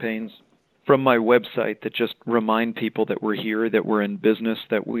email campaigns from my website that just remind people that we're here, that we're in business,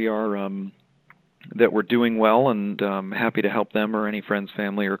 that we are that we're doing well, and happy to help them or any friends,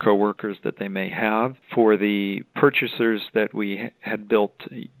 family, or coworkers that they may have. For the purchasers that we had built,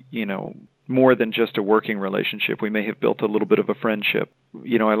 more than just a working relationship, we may have built a little bit of a friendship.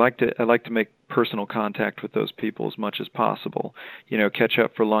 I like to make personal contact with those people as much as possible. Catch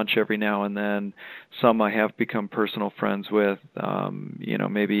up for lunch every now and then. Some I have become personal friends with.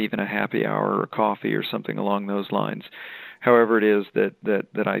 Maybe even a happy hour or coffee or something along those lines. However it is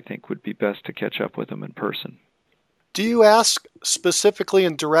that I think would be best to catch up with them in person. Do you ask specifically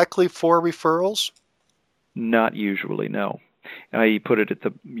and directly for referrals? Not usually, no. I put it at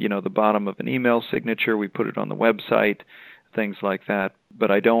the bottom of an email signature. We put it on the website, things like that.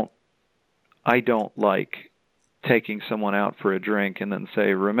 But I don't like taking someone out for a drink and then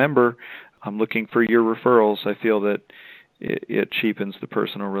say, "Remember, I'm looking for your referrals." I feel that it cheapens the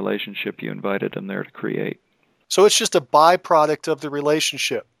personal relationship you invited them there to create. So it's just a byproduct of the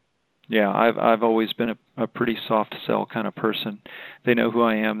relationship. Yeah, I've always been a pretty soft sell kind of person. They know who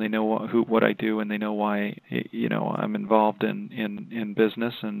I am, they know what I do, and they know why I'm involved in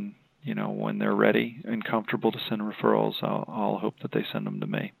business. And when they're ready and comfortable to send referrals, I'll hope that they send them to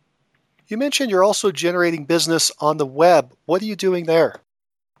me. You mentioned you're also generating business on the web. What are you doing there?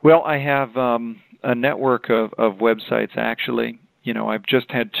 Well, I have a network of websites actually. I've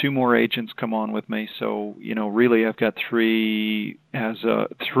just had 2 more agents come on with me, so really I've got 3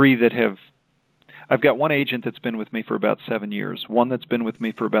 that have. I've got 1 agent that's been with me for about 7 years, 1 that's been with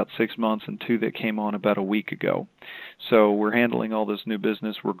me for about 6 months, and 2 that came on about a week ago. So we're handling all this new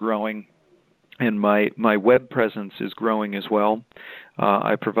business. We're growing, and my web presence is growing as well.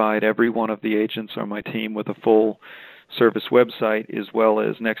 I provide every one of the agents on my team with a full service website, as well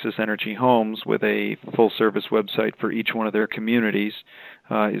as Nexus Energy Homes with a full service website for each one of their communities,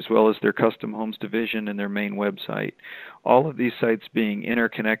 as well as their custom homes division and their main website. All of these sites being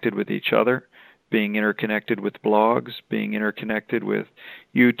interconnected with each other, being interconnected with blogs, being interconnected with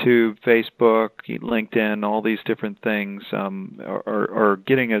YouTube, Facebook, LinkedIn, all these different things are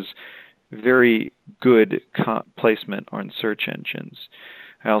getting us very good placement on search engines.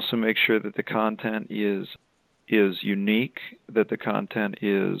 I also make sure that the content is unique, that the content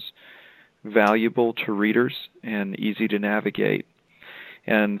is valuable to readers and easy to navigate.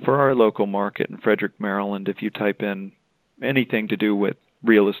 And for our local market in Frederick, Maryland, if you type in anything to do with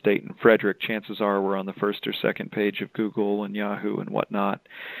real estate in Frederick, chances are we're on the first or second page of Google and Yahoo and whatnot.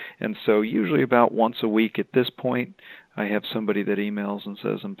 And so usually about once a week at this point, I have somebody that emails and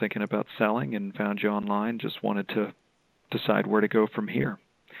says, I'm thinking about selling and found you online, just wanted to decide where to go from here.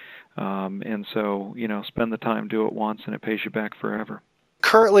 And so, spend the time, do it once, and it pays you back forever.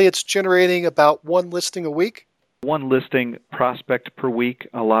 Currently, it's generating about one listing a week. One listing prospect per week.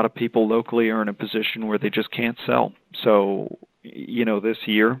 A lot of people locally are in a position where they just can't sell. So, this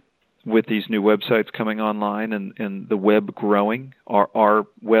year, with these new websites coming online and the web growing, our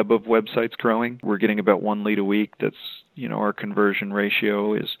web of websites growing, we're getting about one lead a week. That's, our conversion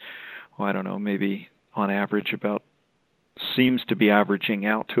ratio is, maybe on average seems to be averaging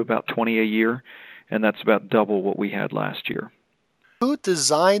out to about 20 a year, and that's about double what we had last year. Who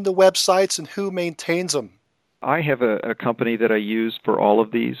designed the websites and who maintains them? I have a company that I use for all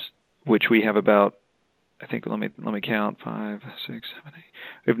of these, which we have about, I think, let me count, 5, 6, 7, 8.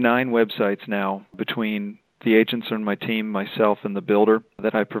 We have 9 websites now between the agents on my team, myself, and the builder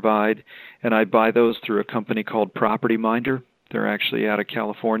that I provide, and I buy those through a company called Property Minder. They're actually out of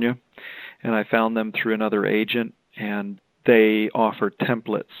California, and I found them through another agent, and they offer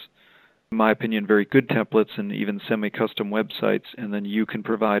templates. In my opinion, very good templates and even semi-custom websites, and then you can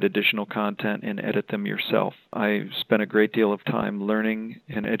provide additional content and edit them yourself. I spent a great deal of time learning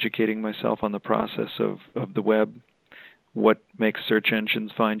and educating myself on the process of the web, what makes search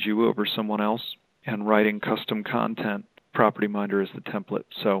engines find you over someone else, and writing custom content. Property Minder is the template.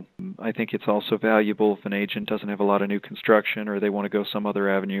 So I think it's also valuable if an agent doesn't have a lot of new construction or they want to go some other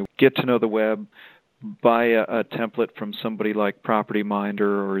avenue. Get to know the web. Buy a template from somebody like Property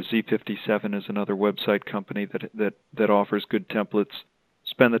Minder, or Z57 is another website company that offers good templates.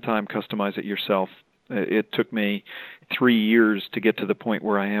 Spend the time, customize it yourself. It took me 3 years to get to the point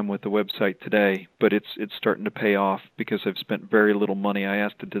where I am with the website today, but it's starting to pay off because I've spent very little money. I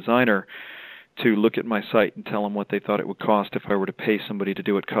asked a designer to look at my site and tell them what they thought it would cost if I were to pay somebody to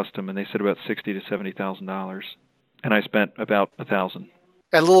do it custom, and they said about $60,000 to $70,000, and I spent about $1,000. And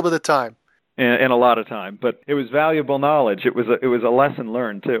a little bit of time. And a lot of time, but it was valuable knowledge. It was a lesson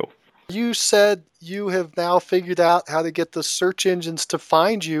learned too. You said you have now figured out how to get the search engines to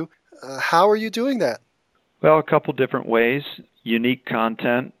find you. How are you doing that? Well, a couple different ways. Unique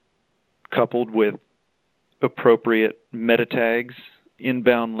content coupled with appropriate meta tags,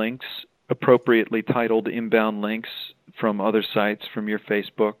 inbound links, appropriately titled inbound links from other sites, from your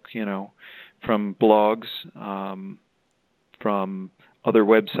Facebook, from blogs, from other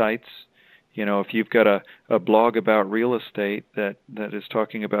websites. If you've got a blog about real estate that is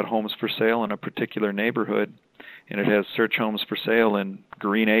talking about homes for sale in a particular neighborhood, and it has search homes for sale in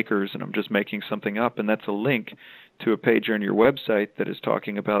Green Acres, and I'm just making something up, and that's a link to a page on your website that is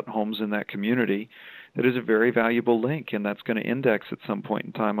talking about homes in that community, that is a very valuable link, and that's going to index at some point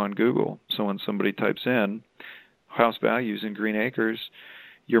in time on Google. So when somebody types in house values in Green Acres,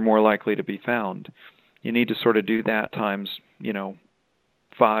 you're more likely to be found. You need to sort of do that times,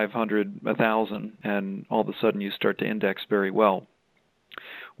 500, 1,000, and all of a sudden you start to index very well.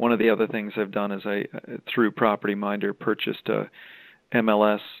 One of the other things I've done is through Property Minder, purchased a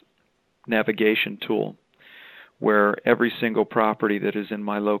MLS navigation tool where every single property that is in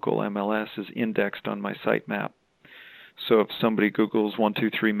my local MLS is indexed on my sitemap. So if somebody Googles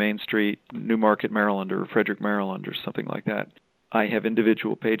 123 Main Street, Newmarket, Maryland, or Frederick, Maryland, or something like that, I have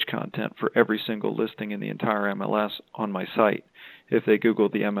individual page content for every single listing in the entire MLS on my site. If they Google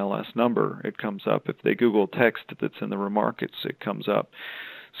the MLS number, it comes up. If they Google text that's in the remarks, it comes up.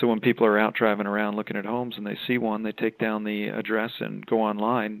 So when people are out driving around looking at homes and they see one, they take down the address and go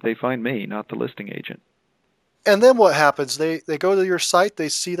online. They find me, not the listing agent. And then what happens? They go to your site, they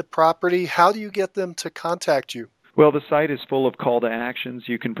see the property. How do you get them to contact you? Well, the site is full of call to actions.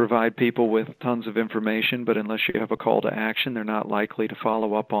 You can provide people with tons of information, but unless you have a call to action, they're not likely to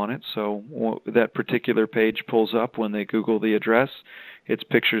follow up on it. So that particular page pulls up when they Google the address. It's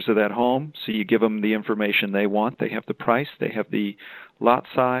pictures of that home, so you give them the information they want. They have the price, they have the lot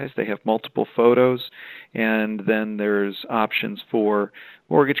size, they have multiple photos, and then there's options for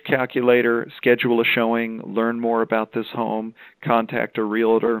mortgage calculator, schedule a showing, learn more about this home, contact a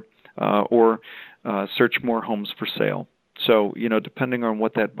realtor, or search more homes for sale. So, depending on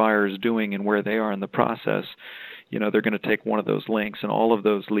what that buyer is doing and where they are in the process, they're going to take one of those links, and all of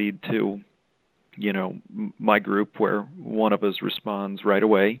those lead to, my group, where one of us responds right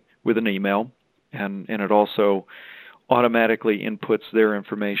away with an email, and it also automatically inputs their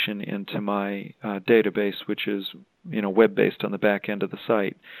information into my database, which is, web-based on the back end of the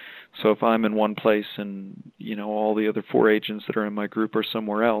site. So if I'm in one place and, all the other 4 agents that are in my group are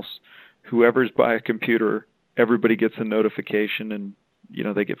somewhere else, whoever's by a computer, everybody gets a notification and,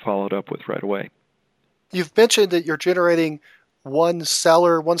 they get followed up with right away. You've mentioned that you're generating one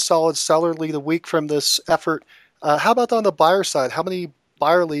solid seller lead a week from this effort. How about on the buyer side? How many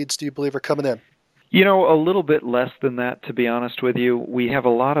buyer leads do you believe are coming in? A little bit less than that, to be honest with you. We have a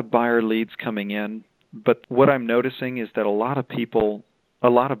lot of buyer leads coming in, but what I'm noticing is that a lot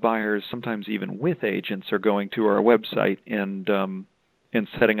of buyers, sometimes even with agents, are going to our website and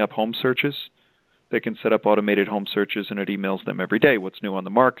setting up home searches. They can set up automated home searches, and it emails them every day what's new on the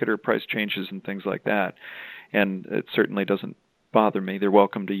market or price changes and things like that. And it certainly doesn't bother me. They're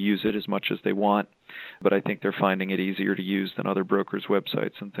welcome to use it as much as they want, but I think they're finding it easier to use than other brokers'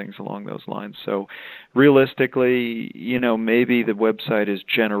 websites and things along those lines. So realistically, maybe the website is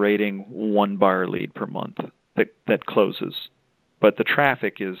generating one buyer lead per month that closes. But the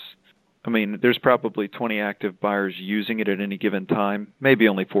traffic is, there's probably 20 active buyers using it at any given time. Maybe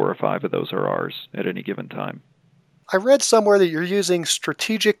only 4 or 5 of those are ours at any given time. I read somewhere that you're using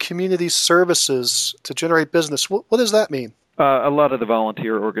strategic community services to generate business. What does that mean? A lot of the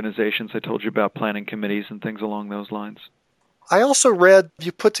volunteer organizations I told you about, planning committees and things along those lines. I also read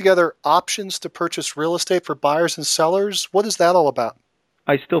you put together options to purchase real estate for buyers and sellers. What is that all about?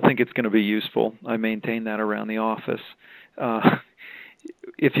 I still think it's going to be useful. I maintain that around the office.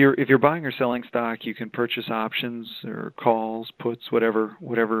 If you're buying or selling stock, you can purchase options or calls, puts,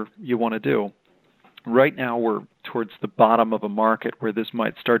 whatever you want to do. Right now, we're towards the bottom of a market where this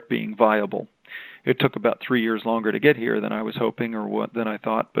might start being viable. It took about 3 years longer to get here than I was hoping or than I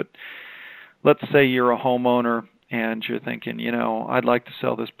thought. But let's say you're a homeowner and you're thinking, I'd like to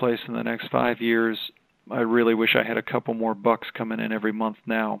sell this place in the next 5 years. I really wish I had a couple more bucks coming in every month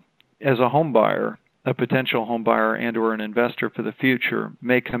now. As a home buyer, a potential home buyer and or an investor for the future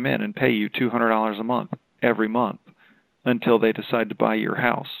may come in and pay you $200 a month every month until they decide to buy your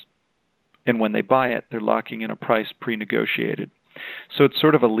house. And when they buy it, they're locking in a price pre-negotiated. So it's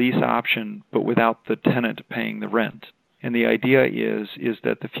sort of a lease option, but without the tenant paying the rent. And the idea is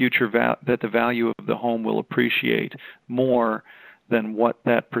that the value of the home will appreciate more than what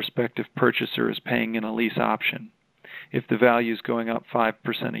that prospective purchaser is paying in a lease option. If the value is going up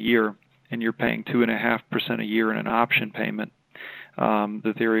 5% a year and you're paying 2.5% a year in an option payment,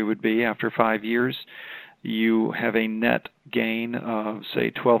 the theory would be after 5 years, you have a net gain of, say,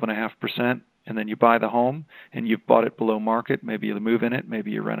 12.5%. And then you buy the home, and you've bought it below market. Maybe you move in it, maybe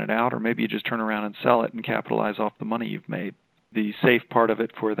you rent it out, or maybe you just turn around and sell it and capitalize off the money you've made. The safe part of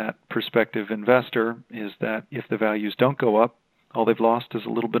it for that prospective investor is that if the values don't go up, all they've lost is a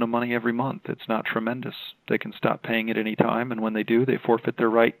little bit of money every month. It's not tremendous. They can stop paying at any time, and when they do, they forfeit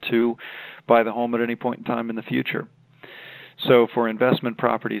their right to buy the home at any point in time in the future. So for investment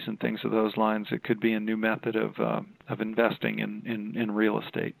properties and things of those lines, it could be a new method of investing in real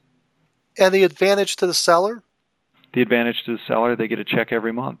estate. And the advantage to the seller? The advantage to the seller, they get a check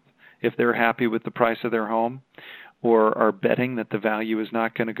every month. If they're happy with the price of their home or are betting that the value is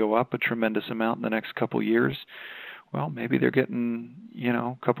not going to go up a tremendous amount in the next couple years, well, maybe they're getting,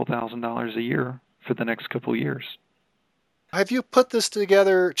 a couple $1,000s a year for the next couple years. Have you put this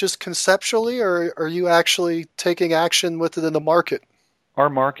together just conceptually, or are you actually taking action with it in the market? Our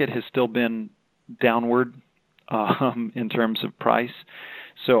market has still been downward in terms of price.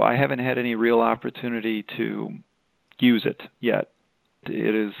 So I haven't had any real opportunity to use it yet.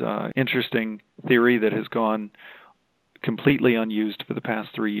 It is an interesting theory that has gone completely unused for the past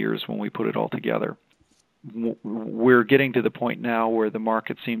 3 years when we put it all together. We're getting to the point now where the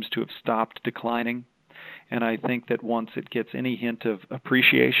market seems to have stopped declining, and I think that once it gets any hint of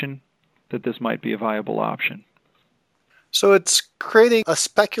appreciation, that this might be a viable option. So it's creating a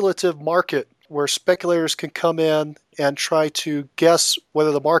speculative market where speculators can come in and try to guess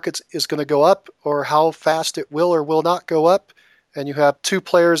whether the market is going to go up or how fast it will or will not go up, and you have 2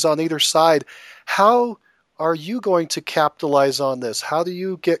 players on either side. How are you going to capitalize on this? How do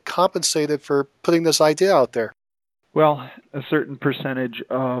you get compensated for putting this idea out there? Well, a certain percentage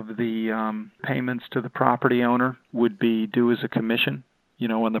of the payments to the property owner would be due as a commission.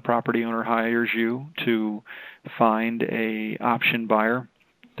 When the property owner hires you to find a option buyer,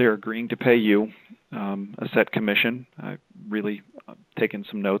 they're agreeing to pay you a set commission. I've really taken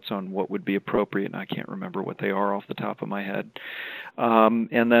some notes on what would be appropriate, and I can't remember what they are off the top of my head.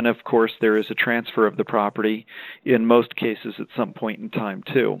 And then, of course, there is a transfer of the property, in most cases at some point in time,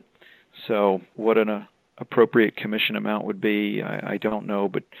 too. So what an appropriate commission amount would be, I don't know,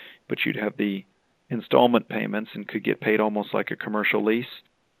 but you'd have the installment payments and could get paid almost like a commercial lease,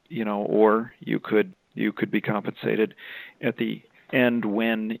 or you could be compensated at the end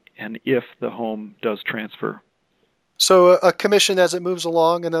when and if the home does transfer. So a commission as it moves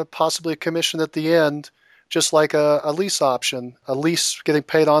along and possibly a commission at the end, just like a lease option, a lease, getting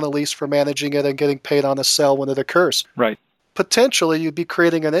paid on a lease for managing it and getting paid on a sale when it occurs. Right. Potentially you'd be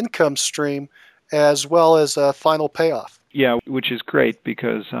creating an income stream as well as a final payoff. Yeah, which is great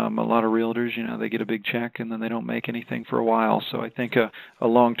because a lot of realtors, they get a big check and then they don't make anything for a while. So I think a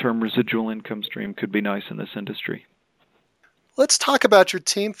long-term residual income stream could be nice in this industry. Let's talk about your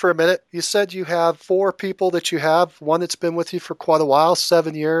team for a minute. You said you have 4 people that you have, one that's been with you for quite a while,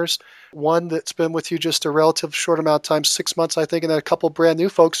 7 years, one that's been with you just a relative short amount of time, 6 months, I think, and then a couple brand new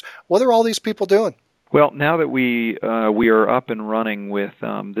folks. What are all these people doing? Well, now that we are up and running with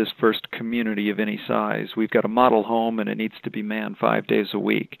this first community of any size, we've got a model home and it needs to be manned 5 days a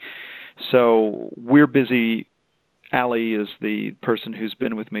week. So we're busy. Allie is the person who's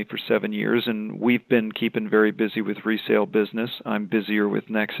been with me for 7 years, and we've been keeping very busy with resale business. I'm busier with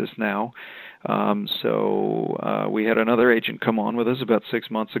Nexus now. So we had another agent come on with us about 6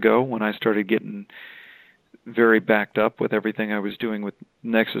 months ago when I started getting very backed up with everything I was doing with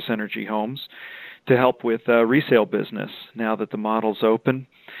Nexus Energy Homes to help with resale business. Now that the model's open,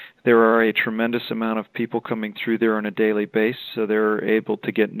 there are a tremendous amount of people coming through there on a daily basis, so they're able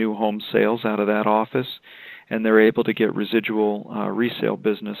to get new home sales out of that office, and they're able to get residual resale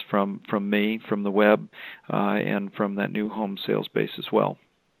business from me, from the web, and from that new home sales base as well.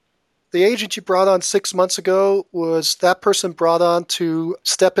 The agent you brought on 6 months ago, was that person brought on to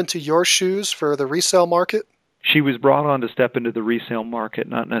step into your shoes for the resale market? She was brought on to step into the resale market,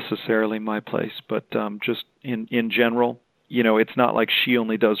 not necessarily my place, but just in general. It's not like she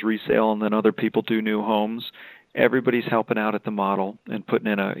only does resale and then other people do new homes. Everybody's helping out at the model and putting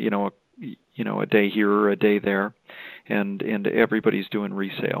in a day here or a day there, and everybody's doing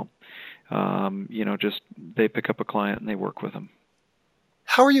resale. Just they pick up a client and they work with them.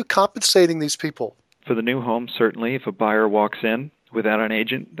 How are you compensating these people? For the new home, certainly, if a buyer walks in without an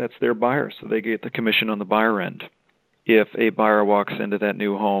agent, that's their buyer, so they get the commission on the buyer end. If a buyer walks into that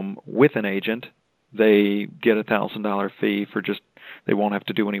new home with an agent, they get a $1,000 fee for they won't have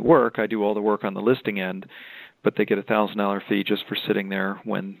to do any work. I do all the work on the listing end, but they get a $1,000 fee just for sitting there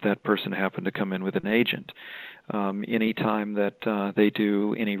when that person happened to come in with an agent. Any time that they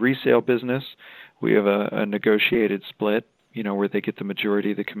do any resale business, we have a negotiated split, where they get the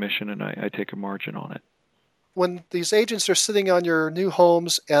majority of the commission and I take a margin on it. When these agents are sitting on your new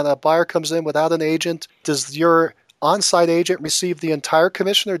homes and a buyer comes in without an agent, does your on-site agent receive the entire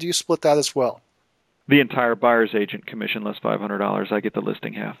commission, or do you split that as well? The entire buyer's agent commission less $500. I get the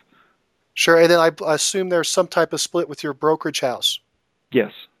listing half. Sure, and then I assume there's some type of split with your brokerage house.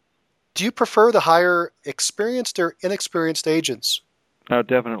 Yes. Do you prefer to hire experienced or inexperienced agents?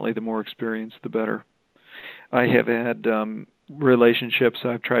 Definitely the more experienced, the better. I have had relationships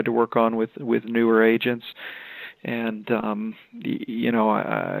I've tried to work on with newer agents, and I'm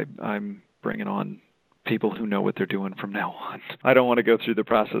bringing on people who know what they're doing from now on. I don't want to go through the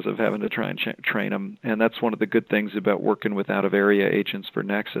process of having to try and train them, and that's one of the good things about working with out-of-area agents for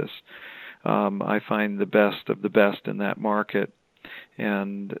Nexus. I find the best of the best in that market,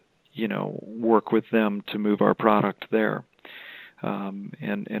 and work with them to move our product there.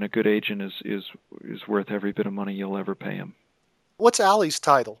 And a good agent is worth every bit of money you'll ever pay him. What's Allie's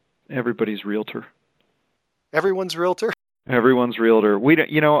title? Everybody's realtor. Everyone's realtor? Everyone's realtor. We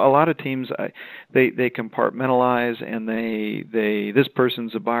don't, a lot of teams they compartmentalize, and they this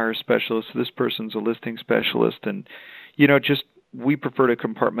person's a buyer specialist, this person's a listing specialist, and we prefer to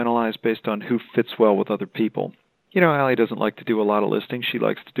compartmentalize based on who fits well with other people. Allie doesn't like to do a lot of listings. She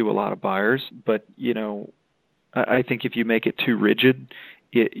likes to do a lot of buyers, but I think if you make it too rigid,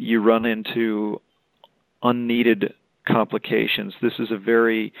 you run into unneeded complications. This is a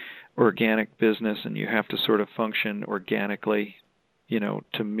very organic business, and you have to sort of function organically,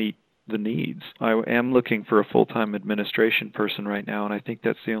 to meet the needs. I am looking for a full-time administration person right now, and I think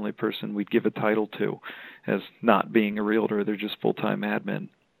that's the only person we'd give a title to as not being a realtor. They're just full-time admin.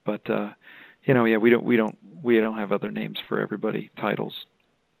 But we don't have other names for everybody, titles.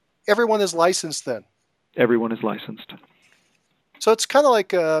 Everyone is licensed then? Everyone is licensed. So it's kind of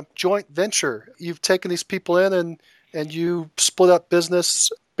like a joint venture. You've taken these people in and you split up business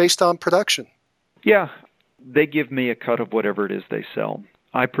based on production. Yeah. They give me a cut of whatever it is they sell.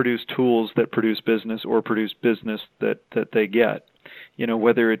 I produce tools that produce business or produce business that they get.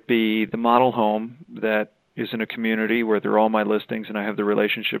 Whether it be the model home that is in a community where they're all my listings and I have the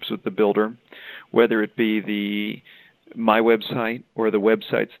relationships with the builder, whether it be my website or the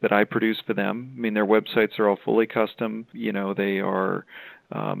websites that I produce for them. I mean, their websites are all fully custom. They are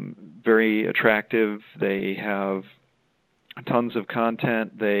very attractive. They have tons of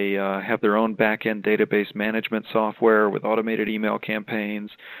content. They have their own back-end database management software with automated email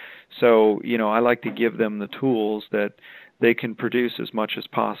campaigns. So, I like to give them the tools that they can produce as much as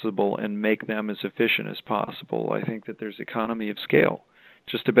possible and make them as efficient as possible. I think that there's economy of scale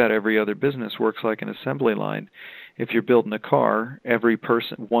just about every other business works like an assembly line. If you're building a car,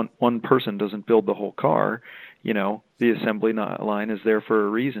 one person doesn't build the whole car. The assembly line is there for a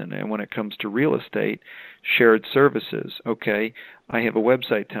reason. And when it comes to real estate, shared services, okay, I have a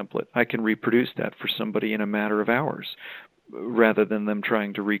website template. I can reproduce that for somebody in a matter of hours rather than them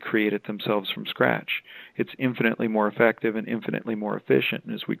trying to recreate it themselves from scratch. It's infinitely more effective and infinitely more efficient.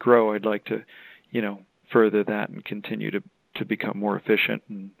 And as we grow, I'd like to, further that and continue to become more efficient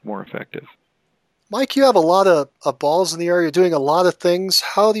and more effective. Mike, you have a lot of balls in the air. You're doing a lot of things.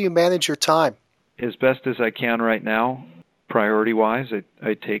 How do you manage your time? As best as I can right now, priority-wise,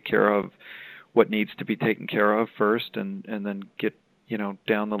 I take care of what needs to be taken care of first and then get,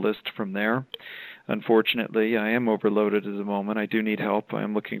 down the list from there. Unfortunately, I am overloaded at the moment. I do need help. I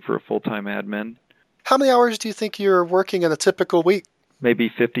am looking for a full-time admin. How many hours do you think you're working in a typical week? Maybe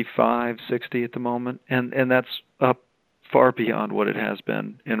 55, 60 at the moment, and that's up far beyond what it has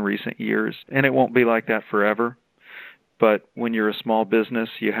been in recent years. And it won't be like that forever. But when you're a small business,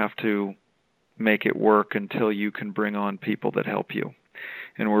 you have to make it work until you can bring on people that help you.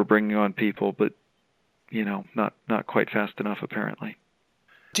 And we're bringing on people, but, not quite fast enough, apparently.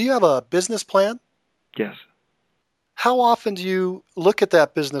 Do you have a business plan? Yes. How often do you look at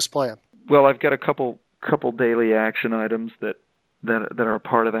that business plan? Well, I've got a couple daily action items that are a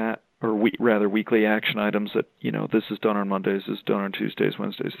part of that, or weekly action items that, this is done on Mondays, this is done on Tuesdays,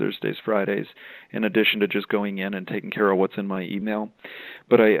 Wednesdays, Thursdays, Fridays, in addition to just going in and taking care of what's in my email.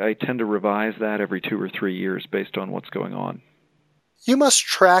 But I tend to revise that every 2 or 3 years based on what's going on. You must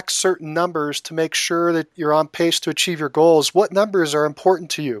track certain numbers to make sure that you're on pace to achieve your goals. What numbers are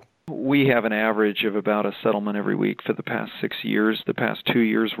important to you? We have an average of about a settlement every week for the past 6 years. The past 2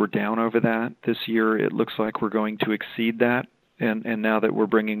 years we're down over that. This year it looks like we're going to exceed that. And now that we're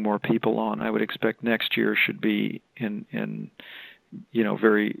bringing more people on, I would expect next year should be in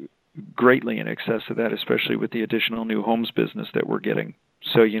very greatly in excess of that, especially with the additional new homes business that we're getting.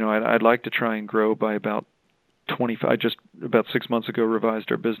 So, I'd like to try and grow by about 25. Just about 6 months ago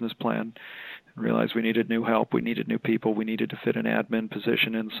revised our business plan and realized we needed new help, we needed new people, we needed to fit an admin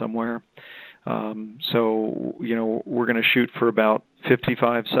position in somewhere. So, we're going to shoot for about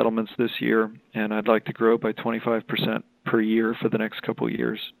 55 settlements this year, and I'd like to grow by 25% per year for the next couple of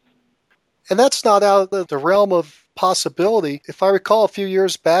years. And that's not out of the realm of possibility. If I recall, a few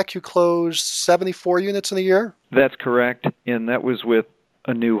years back, you closed 74 units in a year? That's correct, and that was with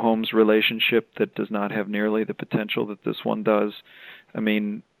a new homes relationship that does not have nearly the potential that this one does. I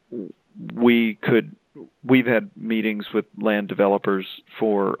mean, we've had meetings with land developers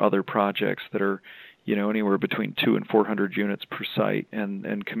for other projects that are, anywhere between 200 and 400 units per site,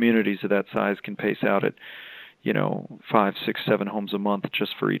 and communities of that size can pace out at, 5, 6, 7 homes a month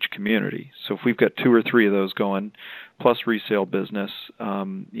just for each community. So if we've got 2 or 3 of those going, plus resale business,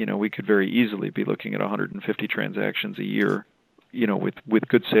 we could very easily be looking at 150 transactions a year, with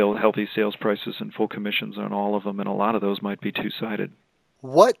good healthy sales prices and full commissions on all of them, and a lot of those might be two-sided.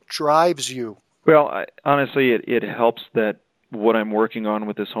 What drives you? Well, honestly, it helps that what I'm working on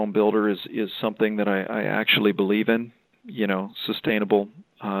with this home builder is something that I actually believe in, sustainable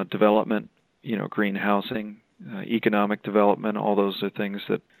development, green housing, economic development. All those are things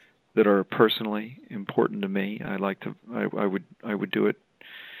that are personally important to me. I would do it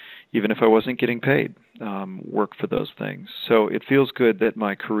even if I wasn't getting paid, work for those things. So it feels good that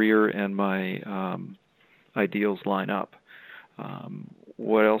my career and my ideals line up.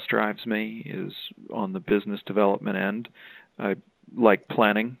 What else drives me is on the business development end. I like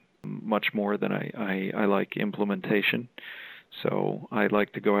planning much more than I like implementation. So I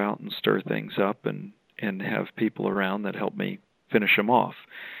like to go out and stir things up and have people around that help me finish them off.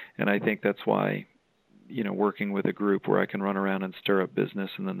 And I think that's why, working with a group where I can run around and stir up business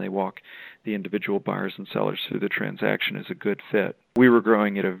and then they walk the individual buyers and sellers through the transaction is a good fit. We were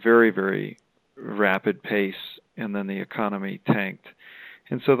growing at a very, very rapid pace, and then the economy tanked.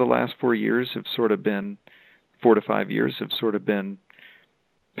 And so the last 4 years have sort of been, 4 to 5 years have sort of been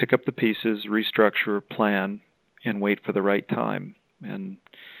pick up the pieces, restructure, plan, and wait for the right time. And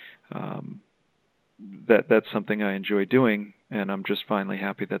that's something I enjoy doing, and I'm just finally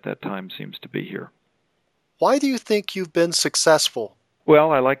happy that time seems to be here. Why do you think you've been successful?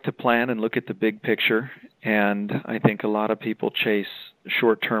 Well, I like to plan and look at the big picture, and I think a lot of people chase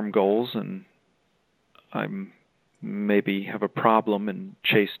short-term goals, and I maybe have a problem and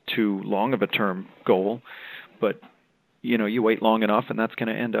chase too long of a term goal, but you wait long enough and that's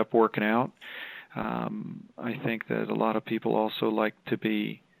going to end up working out. I think that a lot of people also like to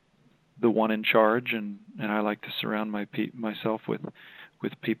be the one in charge, and I like to surround myself with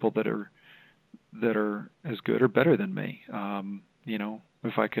people that are as good or better than me.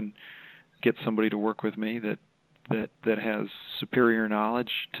 if I can get somebody to work with me that has superior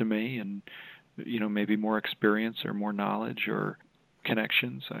knowledge to me, and maybe more experience or more knowledge or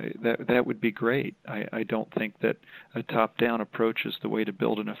connections, that would be great. I don't think that a top-down approach is the way to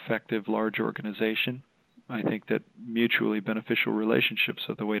build an effective large organization. I think that mutually beneficial relationships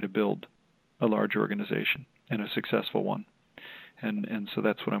are the way to build a large organization and a successful one. And so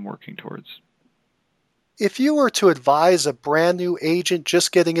that's what I'm working towards. If you were to advise a brand new agent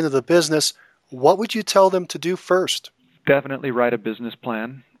just getting into the business, what would you tell them to do first? Definitely write a business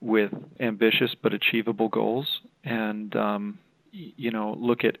plan with ambitious but achievable goals, and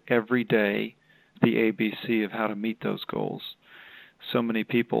look at every day the ABC of how to meet those goals. So many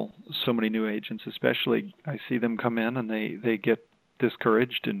people, so many new agents especially, I see them come in and they get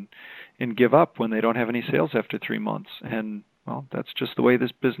discouraged and give up when they don't have any sales after 3 months. And, well, that's just the way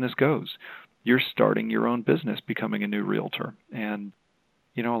this business goes. You're starting your own business becoming a new realtor. And,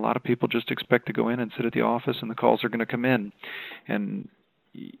 a lot of people just expect to go in and sit at the office and the calls are going to come in. And,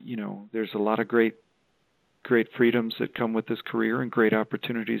 there's a lot of great freedoms that come with this career and great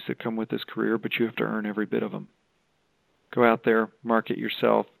opportunities that come with this career, but you have to earn every bit of them. Go out there, market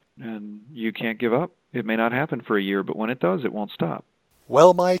yourself, and you can't give up. It may not happen for a year, but when it does, it won't stop.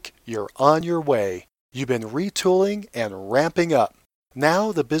 Well, Mike, you're on your way. You've been retooling and ramping up.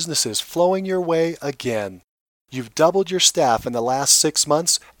 Now the business is flowing your way again. You've doubled your staff in the last 6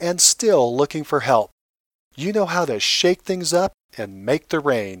 months and still looking for help. You know how to shake things up and make the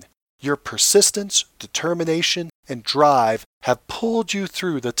rain. Your persistence, determination, and drive have pulled you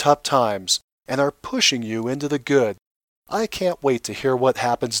through the tough times and are pushing you into the good. I can't wait to hear what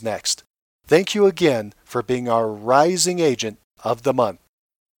happens next. Thank you again for being our Rising Agent of the Month.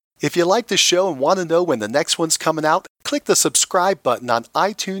 If you like the show and want to know when the next one's coming out, click the subscribe button on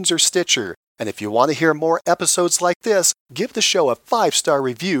iTunes or Stitcher. And if you want to hear more episodes like this, give the show a 5-star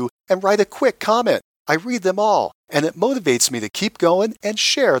review and write a quick comment. I read them all, and it motivates me to keep going and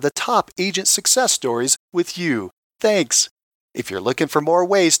share the top agent success stories with you. Thanks. If you're looking for more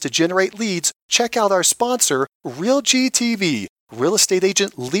ways to generate leads, check out our sponsor, RealGTV, Real Estate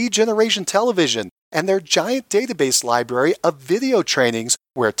Agent Lead Generation Television, and their giant database library of video trainings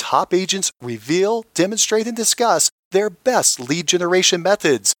where top agents reveal, demonstrate, and discuss their best lead generation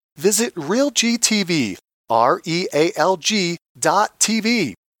methods. Visit RealGTV, REALG.TV.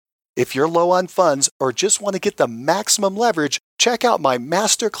 If you're low on funds or just want to get the maximum leverage, check out my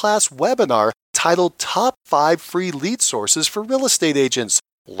masterclass webinar titled Top 5 Free Lead Sources for Real Estate Agents.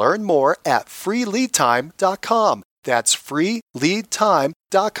 Learn more at freeleadtime.com. That's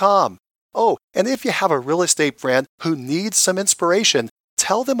freeleadtime.com. Oh, and if you have a real estate friend who needs some inspiration,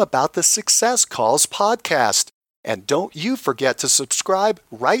 tell them about the Success Calls podcast. And don't you forget to subscribe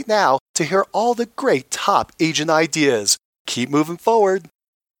right now to hear all the great top agent ideas. Keep moving forward.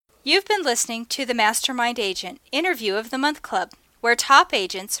 You've been listening to the Mastermind Agent Interview of the Month Club, where top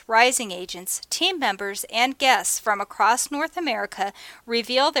agents, rising agents, team members, and guests from across North America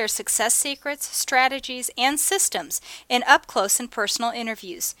reveal their success secrets, strategies, and systems in up-close and personal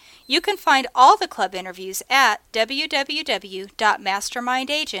interviews. You can find all the club interviews at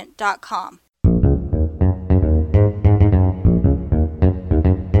www.mastermindagent.com.